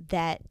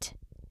that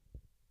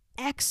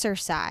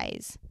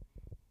exercise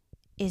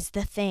is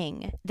the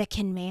thing that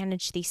can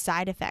manage these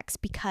side effects,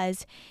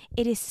 because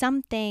it is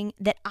something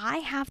that I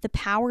have the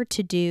power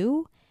to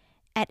do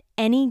at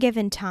any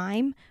given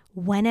time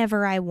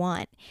whenever I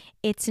want.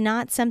 It's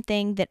not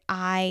something that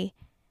I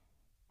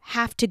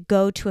have to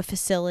go to a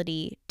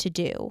facility to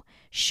do.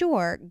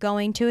 Sure,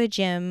 going to a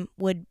gym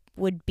would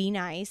be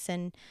nice,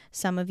 and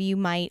some of you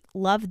might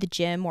love the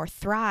gym or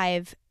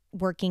thrive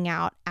working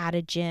out at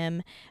a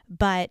gym,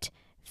 but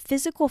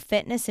physical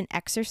fitness and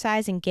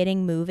exercise and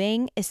getting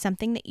moving is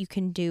something that you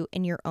can do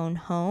in your own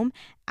home,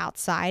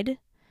 outside,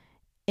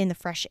 in the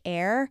fresh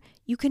air.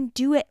 You can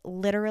do it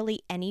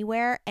literally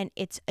anywhere, and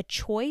it's a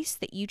choice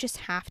that you just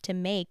have to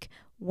make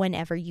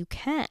whenever you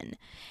can.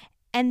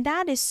 And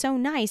that is so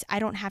nice. I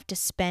don't have to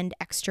spend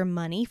extra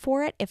money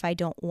for it if I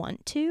don't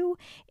want to.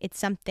 It's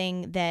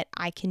something that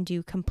I can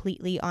do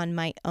completely on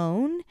my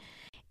own.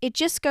 It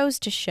just goes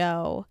to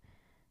show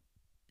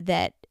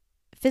that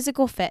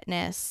physical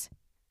fitness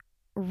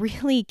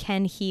really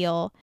can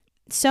heal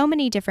so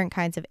many different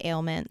kinds of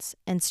ailments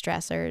and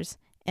stressors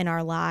in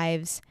our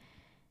lives.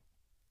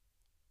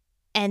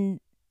 And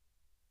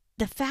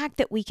the fact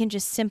that we can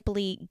just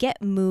simply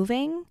get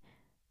moving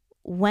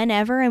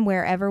whenever and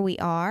wherever we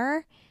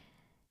are,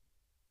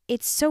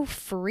 it's so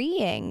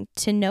freeing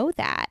to know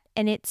that.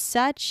 And it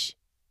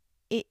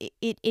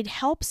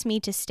helps me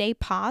to stay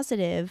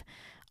positive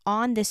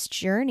on this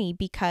journey,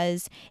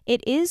 because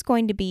it is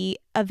going to be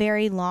a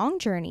very long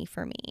journey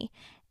for me.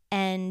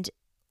 And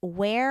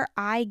where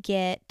I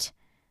get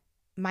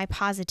my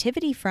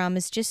positivity from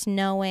is just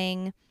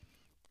knowing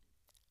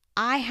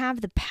I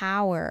have the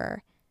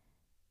power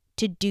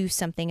to do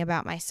something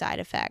about my side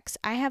effects.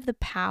 I have the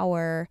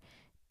power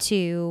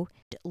to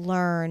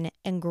learn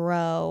and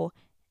grow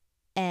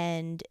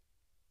and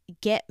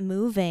get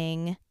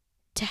moving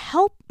to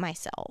help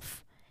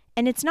myself.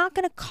 And it's not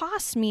going to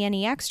cost me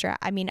any extra.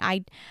 I mean,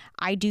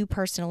 I do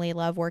personally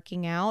love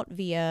working out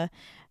via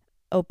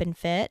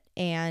OpenFit,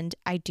 and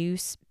I do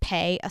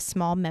pay a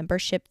small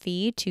membership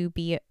fee to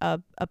be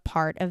a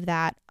part of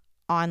that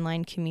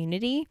online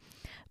community.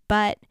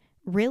 But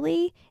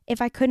really,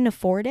 if I couldn't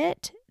afford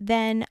it,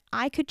 then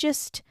I could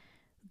just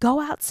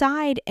go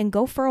outside and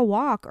go for a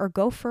walk, or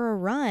go for a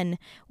run,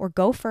 or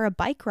go for a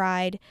bike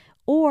ride,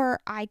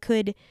 or I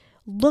could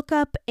look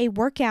up a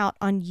workout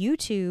on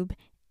YouTube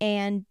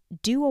and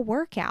do a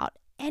workout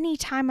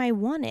anytime I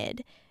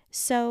wanted.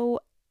 So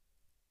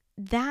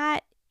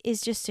that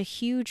is just a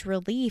huge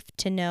relief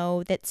to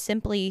know that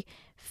simply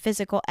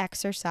physical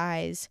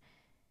exercise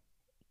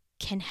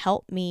can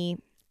help me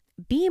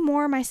be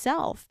more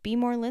myself, be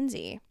more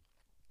Lindsay.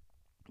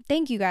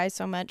 Thank you guys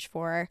so much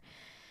for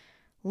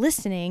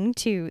listening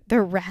to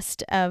the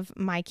rest of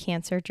my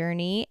cancer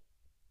journey.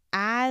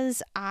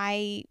 As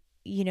I,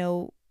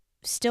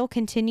 still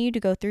continue to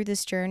go through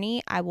this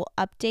journey, I will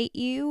update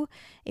you.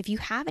 If you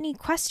have any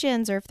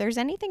questions, or if there's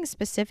anything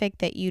specific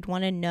that you'd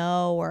want to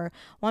know or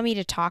want me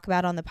to talk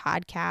about on the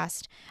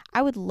podcast,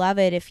 I would love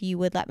it if you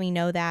would let me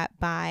know that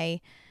by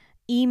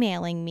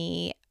emailing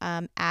me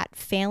at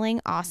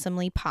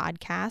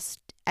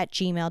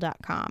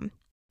failingawesomelypodcast@gmail.com.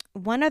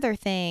 One other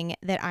thing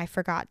that I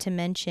forgot to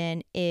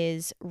mention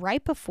is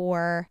right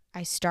before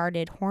I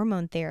started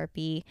hormone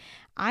therapy,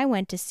 I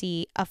went to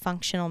see a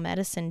functional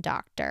medicine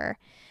doctor.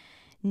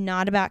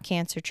 Not about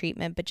cancer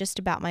treatment, but just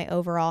about my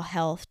overall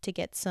health, to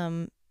get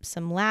some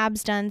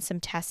labs done, some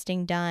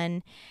testing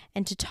done,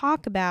 and to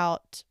talk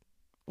about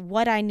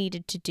what I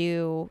needed to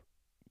do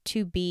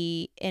to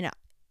be in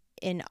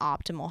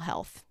optimal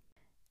health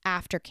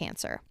after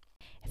cancer.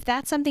 If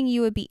that's something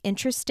you would be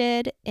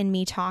interested in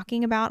me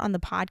talking about on the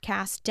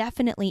podcast,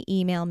 definitely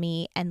email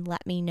me and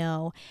let me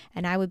know.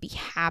 And I would be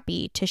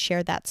happy to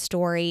share that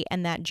story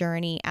and that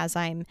journey as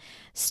I'm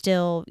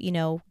still,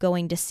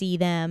 going to see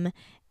them.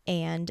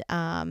 And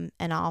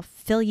I'll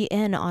fill you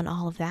in on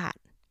all of that.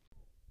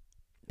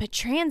 But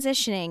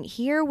transitioning,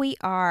 here we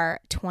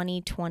are,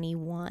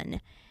 2021.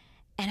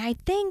 And I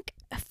think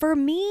for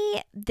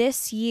me,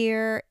 this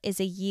year is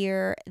a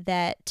year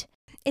that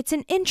it's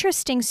an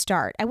interesting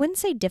start. I wouldn't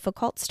say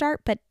difficult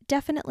start, but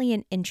definitely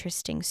an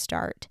interesting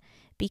start,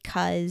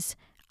 because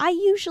I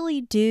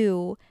usually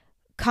do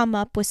come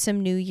up with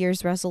some New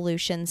Year's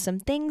resolutions, some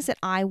things that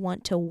I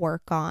want to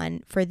work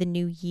on for the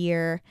new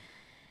year.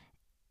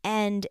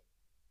 And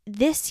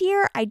this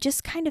year, I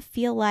just kind of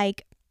feel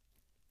like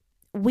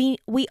we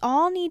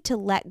all need to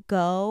let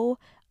go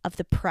of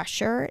the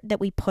pressure that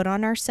we put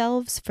on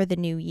ourselves for the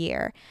new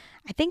year.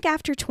 I think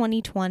after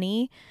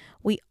 2020,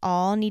 we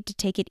all need to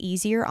take it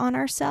easier on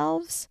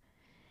ourselves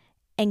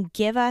and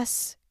give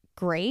us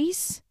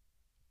grace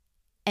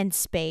and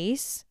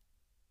space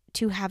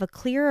to have a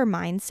clearer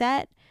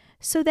mindset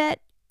so that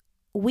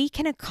we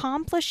can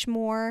accomplish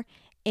more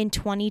in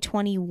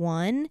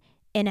 2021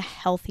 in a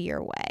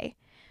healthier way.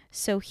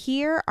 So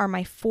here are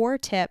my 4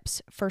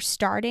 tips for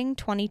starting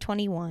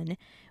 2021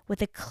 with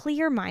a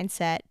clear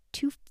mindset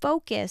to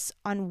focus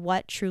on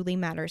what truly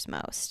matters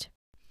most.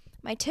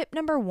 My tip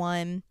number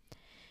 1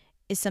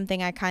 is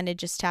something I kind of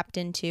just tapped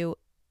into.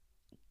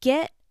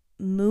 Get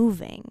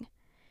moving.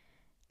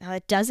 Now,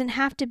 it doesn't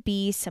have to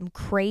be some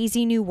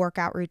crazy new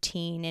workout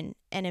routine.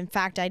 And in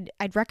fact,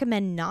 I'd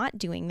recommend not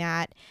doing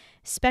that,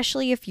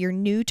 especially if you're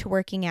new to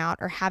working out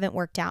or haven't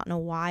worked out in a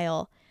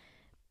while.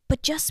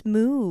 But just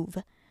move.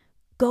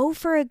 Go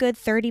for a good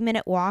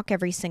 30-minute walk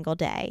every single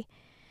day.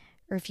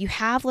 Or if you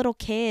have little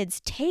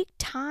kids, take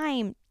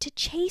time to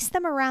chase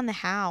them around the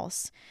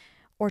house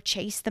or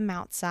chase them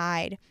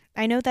outside.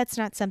 I know that's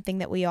not something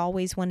that we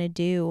always want to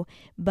do,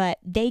 but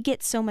they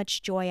get so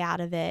much joy out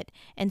of it,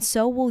 and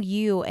so will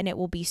you, and it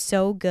will be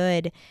so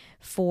good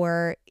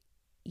for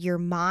your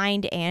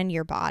mind and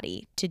your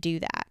body to do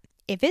that.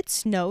 If it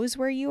snows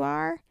where you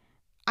are,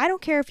 I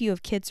don't care if you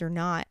have kids or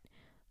not,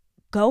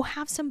 go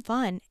have some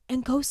fun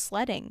and go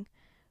sledding.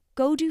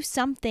 Go do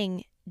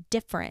something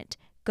different.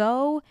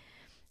 Go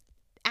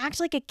act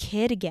like a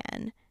kid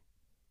again.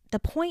 The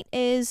point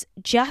is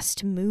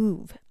just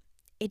move.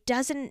 It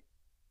doesn't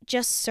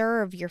just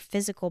serve your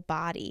physical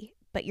body,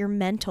 but your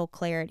mental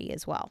clarity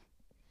as well.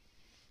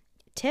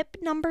 Tip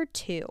number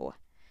 2,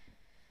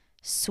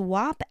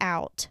 swap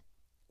out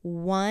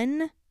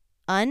one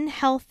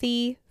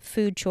unhealthy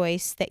food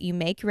choice that you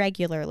make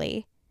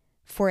regularly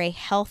for a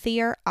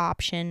healthier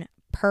option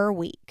per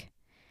week.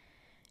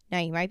 Now,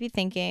 you might be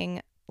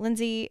thinking,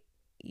 Lindsay,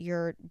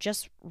 you're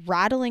just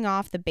rattling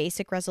off the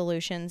basic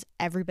resolutions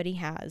everybody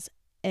has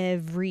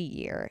every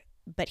year.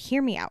 But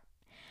hear me out.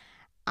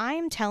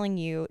 I'm telling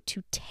you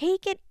to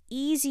take it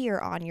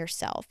easier on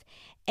yourself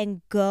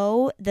and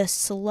go the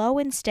slow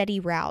and steady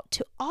route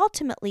to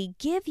ultimately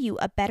give you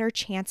a better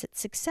chance at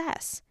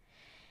success.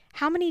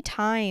 How many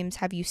times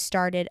have you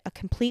started a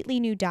completely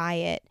new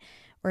diet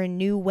or a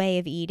new way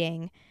of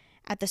eating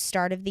at the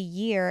start of the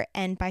year,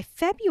 and by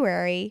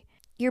February,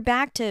 you're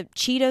back to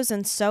Cheetos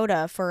and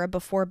soda for a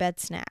before bed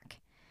snack?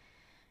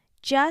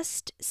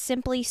 Just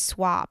simply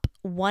swap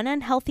one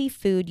unhealthy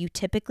food you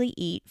typically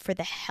eat for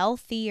the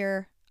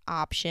healthier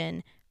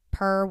option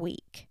per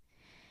week.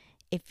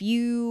 If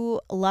you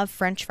love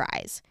French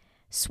fries,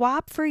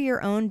 swap for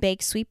your own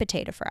baked sweet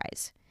potato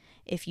fries.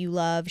 If you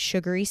love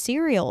sugary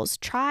cereals,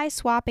 try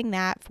swapping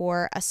that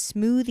for a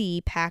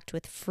smoothie packed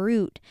with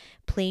fruit,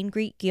 plain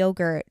Greek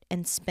yogurt,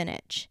 and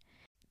spinach.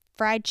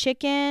 Fried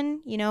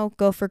chicken,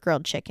 go for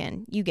grilled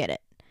chicken. You get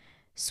it.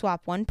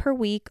 Swap one per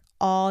week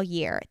all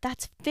year.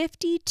 That's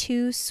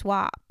 52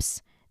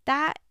 swaps.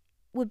 That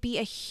would be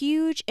a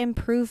huge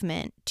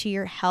improvement to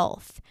your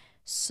health.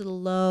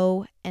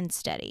 Slow and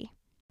steady.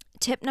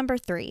 Tip number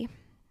 3.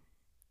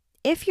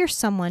 If you're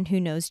someone who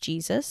knows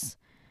Jesus,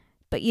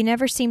 but you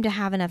never seem to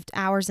have enough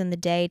hours in the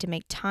day to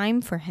make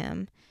time for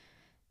him,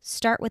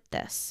 start with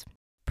this.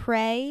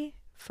 Pray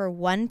for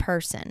one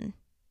person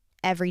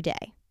every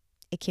day.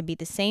 It can be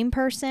the same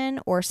person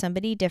or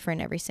somebody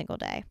different every single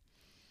day.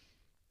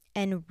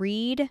 And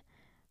read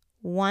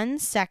one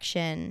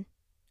section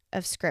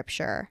of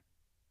scripture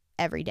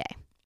every day.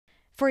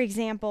 For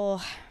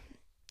example,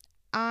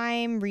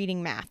 I'm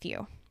reading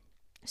Matthew.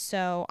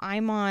 So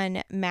I'm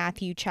on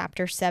Matthew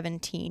chapter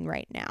 17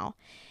 right now.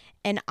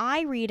 And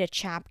I read a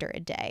chapter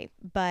a day,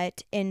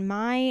 but in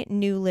my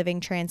New Living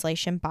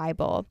Translation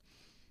Bible,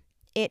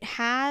 it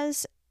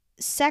has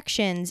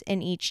sections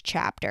in each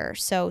chapter.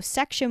 So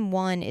section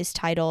 1 is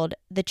titled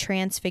The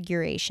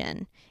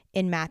Transfiguration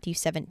in Matthew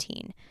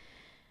 17.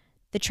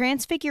 The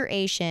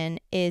Transfiguration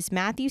is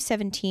Matthew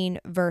 17,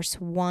 verse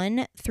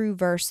 1 through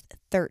verse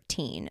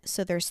 13.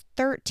 So there's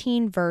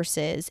 13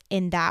 verses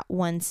in that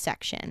one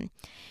section.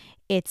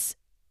 It's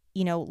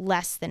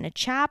less than a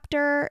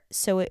chapter,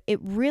 so it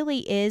really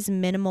is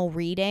minimal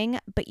reading,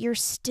 but you're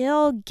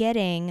still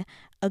getting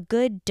a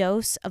good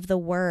dose of the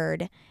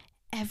word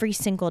every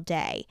single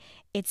day.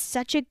 It's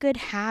such a good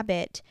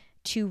habit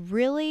to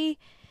really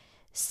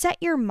set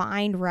your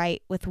mind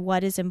right with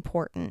what is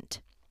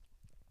important.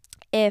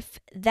 If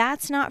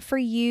that's not for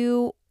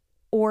you,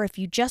 or if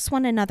you just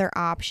want another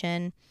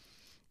option,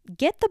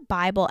 get the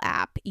Bible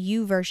app.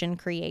 YouVersion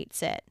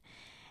creates it.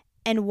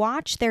 And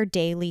watch their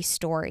daily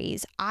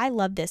stories. I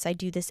love this. I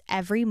do this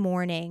every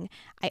morning.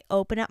 I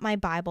open up my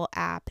Bible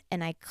app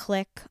and I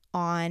click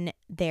on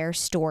their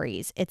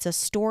stories. It's a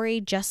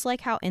story just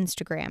like how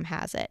Instagram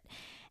has it.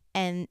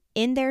 And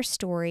in their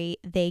story,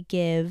 they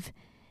give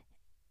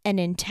an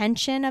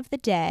intention of the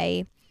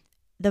day,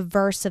 the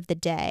verse of the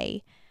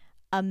day,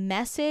 a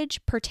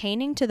message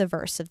pertaining to the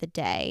verse of the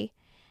day,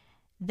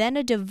 then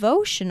a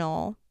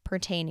devotional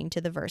pertaining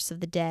to the verse of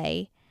the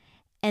day,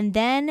 and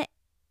then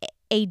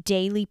a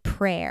daily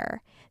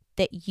prayer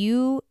that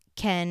you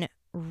can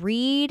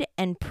read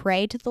and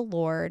pray to the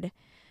Lord.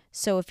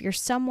 So if you're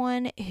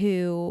someone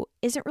who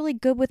isn't really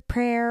good with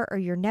prayer, or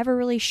you're never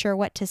really sure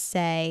what to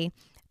say,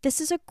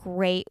 this is a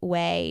great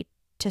way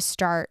to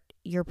start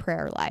your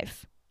prayer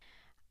life.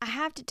 I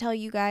have to tell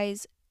you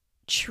guys,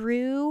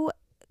 true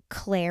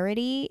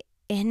clarity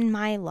in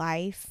my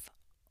life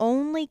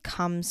only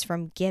comes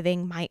from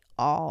giving my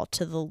all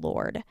to the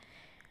Lord.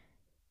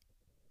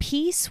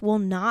 Peace will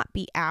not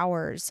be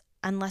ours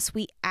unless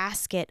we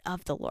ask it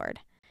of the Lord.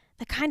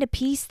 The kind of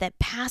peace that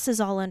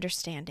passes all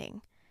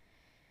understanding.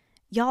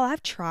 Y'all,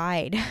 I've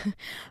tried.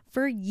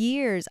 For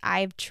years,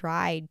 I've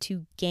tried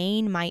to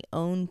gain my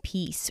own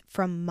peace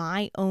from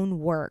my own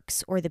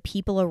works or the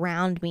people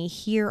around me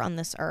here on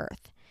this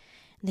earth.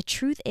 And the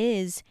truth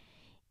is,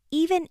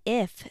 even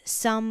if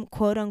some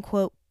quote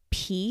unquote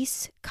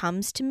peace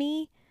comes to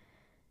me,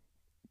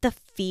 the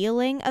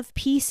feeling of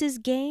peace is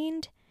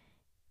gained,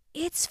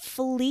 it's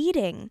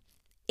fleeting.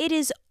 It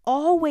is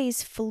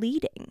always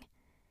fleeting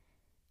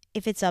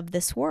if it's of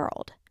this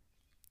world.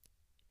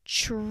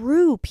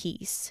 True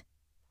peace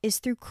is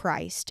through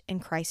Christ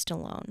and Christ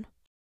alone.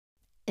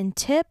 And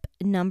tip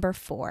number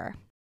 4,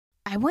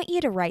 I want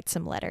you to write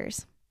some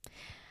letters.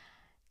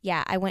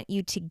 Yeah, I want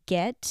you to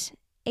get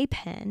a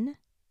pen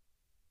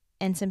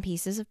and some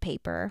pieces of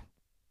paper,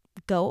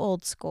 go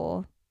old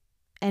school,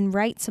 and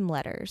write some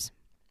letters.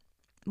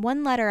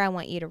 One letter I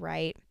want you to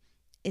write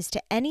is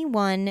to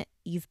anyone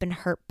you've been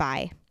hurt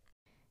by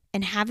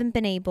and haven't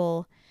been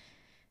able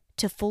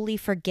to fully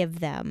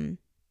forgive them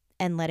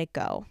and let it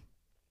go.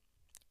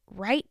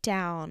 Write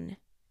down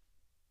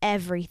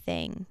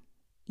everything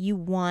you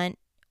want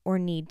or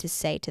need to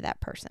say to that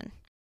person.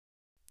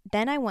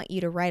 Then I want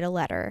you to write a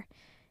letter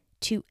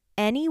to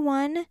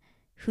anyone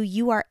who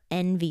you are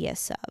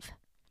envious of.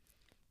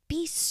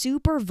 Be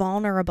super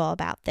vulnerable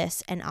about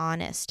this and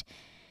honest.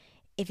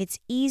 If it's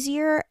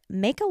easier,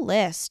 make a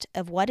list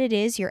of what it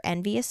is you're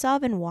envious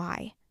of and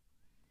why.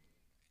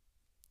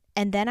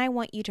 And then I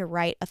want you to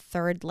write a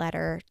third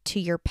letter to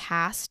your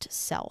past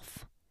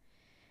self.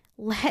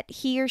 Let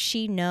he or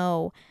she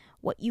know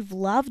what you've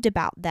loved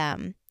about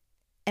them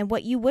and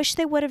what you wish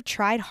they would have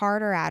tried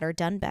harder at or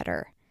done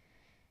better.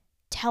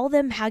 Tell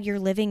them how you're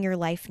living your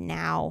life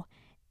now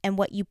and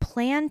what you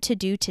plan to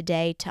do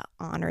today to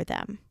honor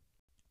them.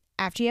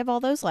 After you have all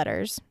those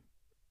letters,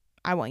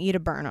 I want you to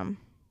burn them.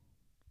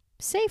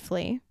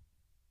 Safely.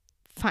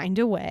 Find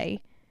a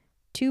way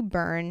to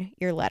burn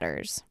your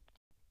letters.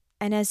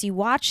 And as you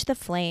watch the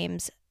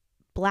flames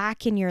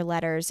blacken your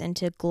letters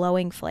into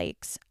glowing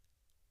flakes,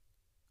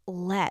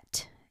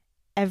 let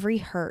every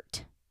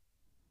hurt,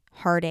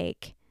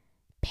 heartache,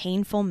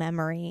 painful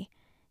memory,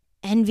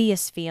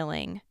 envious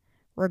feeling,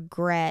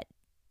 regret,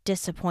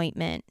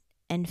 disappointment,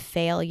 and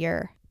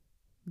failure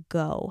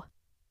go.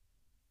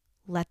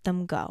 Let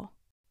them go.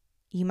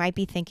 You might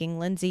be thinking,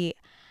 Lindsay,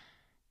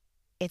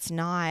 it's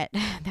not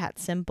that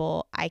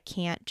simple. I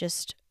can't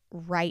just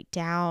write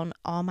down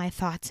all my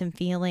thoughts and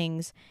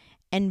feelings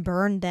and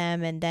burn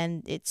them, and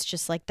then it's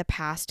just like the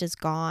past is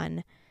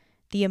gone.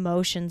 The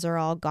emotions are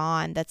all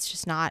gone. That's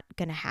just not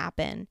going to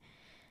happen.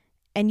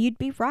 And you'd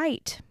be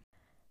right.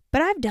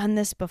 But I've done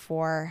this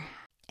before,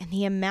 and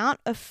the amount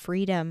of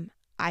freedom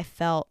I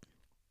felt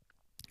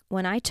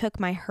when I took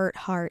my hurt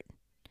heart,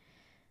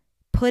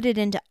 put it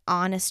into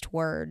honest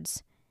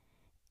words,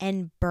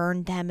 and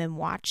burned them and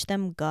watched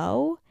them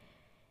go,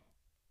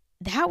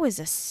 that was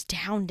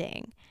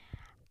astounding.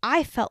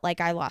 I felt like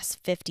I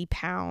lost 50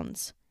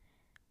 pounds.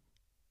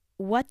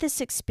 What this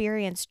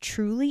experience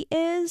truly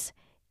is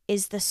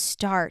the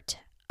start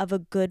of a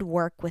good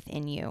work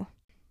within you.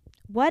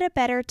 What a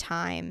better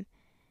time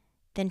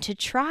than to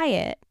try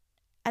it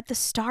at the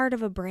start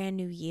of a brand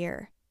new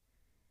year.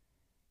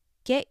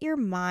 Get your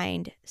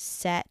mind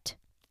set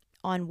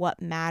on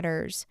what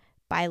matters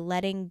by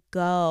letting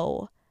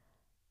go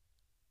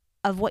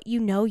of what you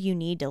know you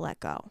need to let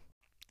go.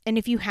 And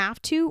if you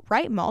have to,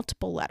 write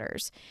multiple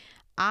letters.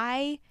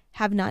 I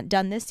have not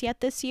done this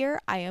yet this year.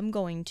 I am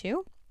going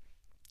to.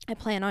 I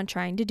plan on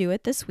trying to do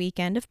it this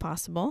weekend if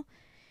possible.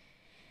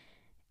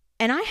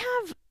 And I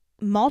have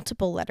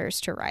multiple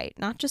letters to write,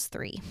 not just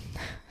 3.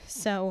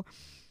 So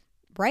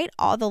write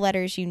all the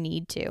letters you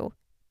need to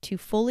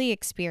fully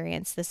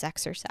experience this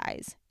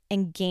exercise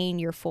and gain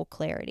your full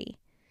clarity.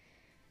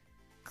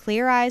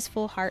 Clear eyes,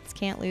 full hearts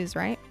can't lose,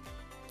 right?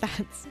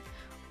 That's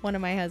one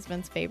of my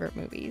husband's favorite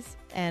movies,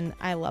 and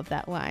I love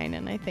that line,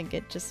 and I think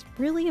it just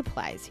really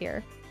applies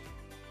here.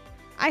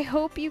 I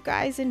hope you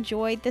guys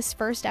enjoyed this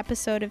first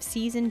episode of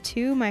season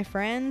 2, my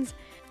friends.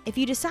 If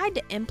you decide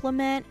to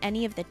implement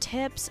any of the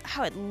tips,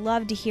 I would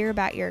love to hear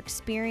about your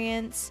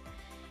experience.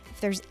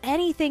 If there's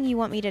anything you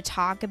want me to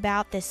talk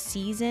about this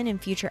season in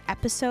future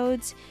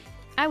episodes,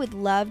 I would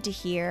love to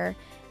hear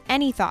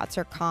any thoughts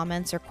or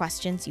comments or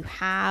questions you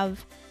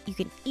have. You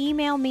can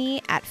email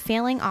me at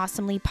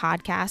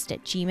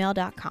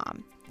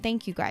failingawesomelypodcast@gmail.com.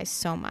 Thank you guys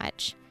so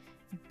much.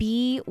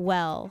 Be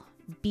well.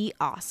 Be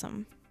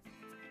awesome.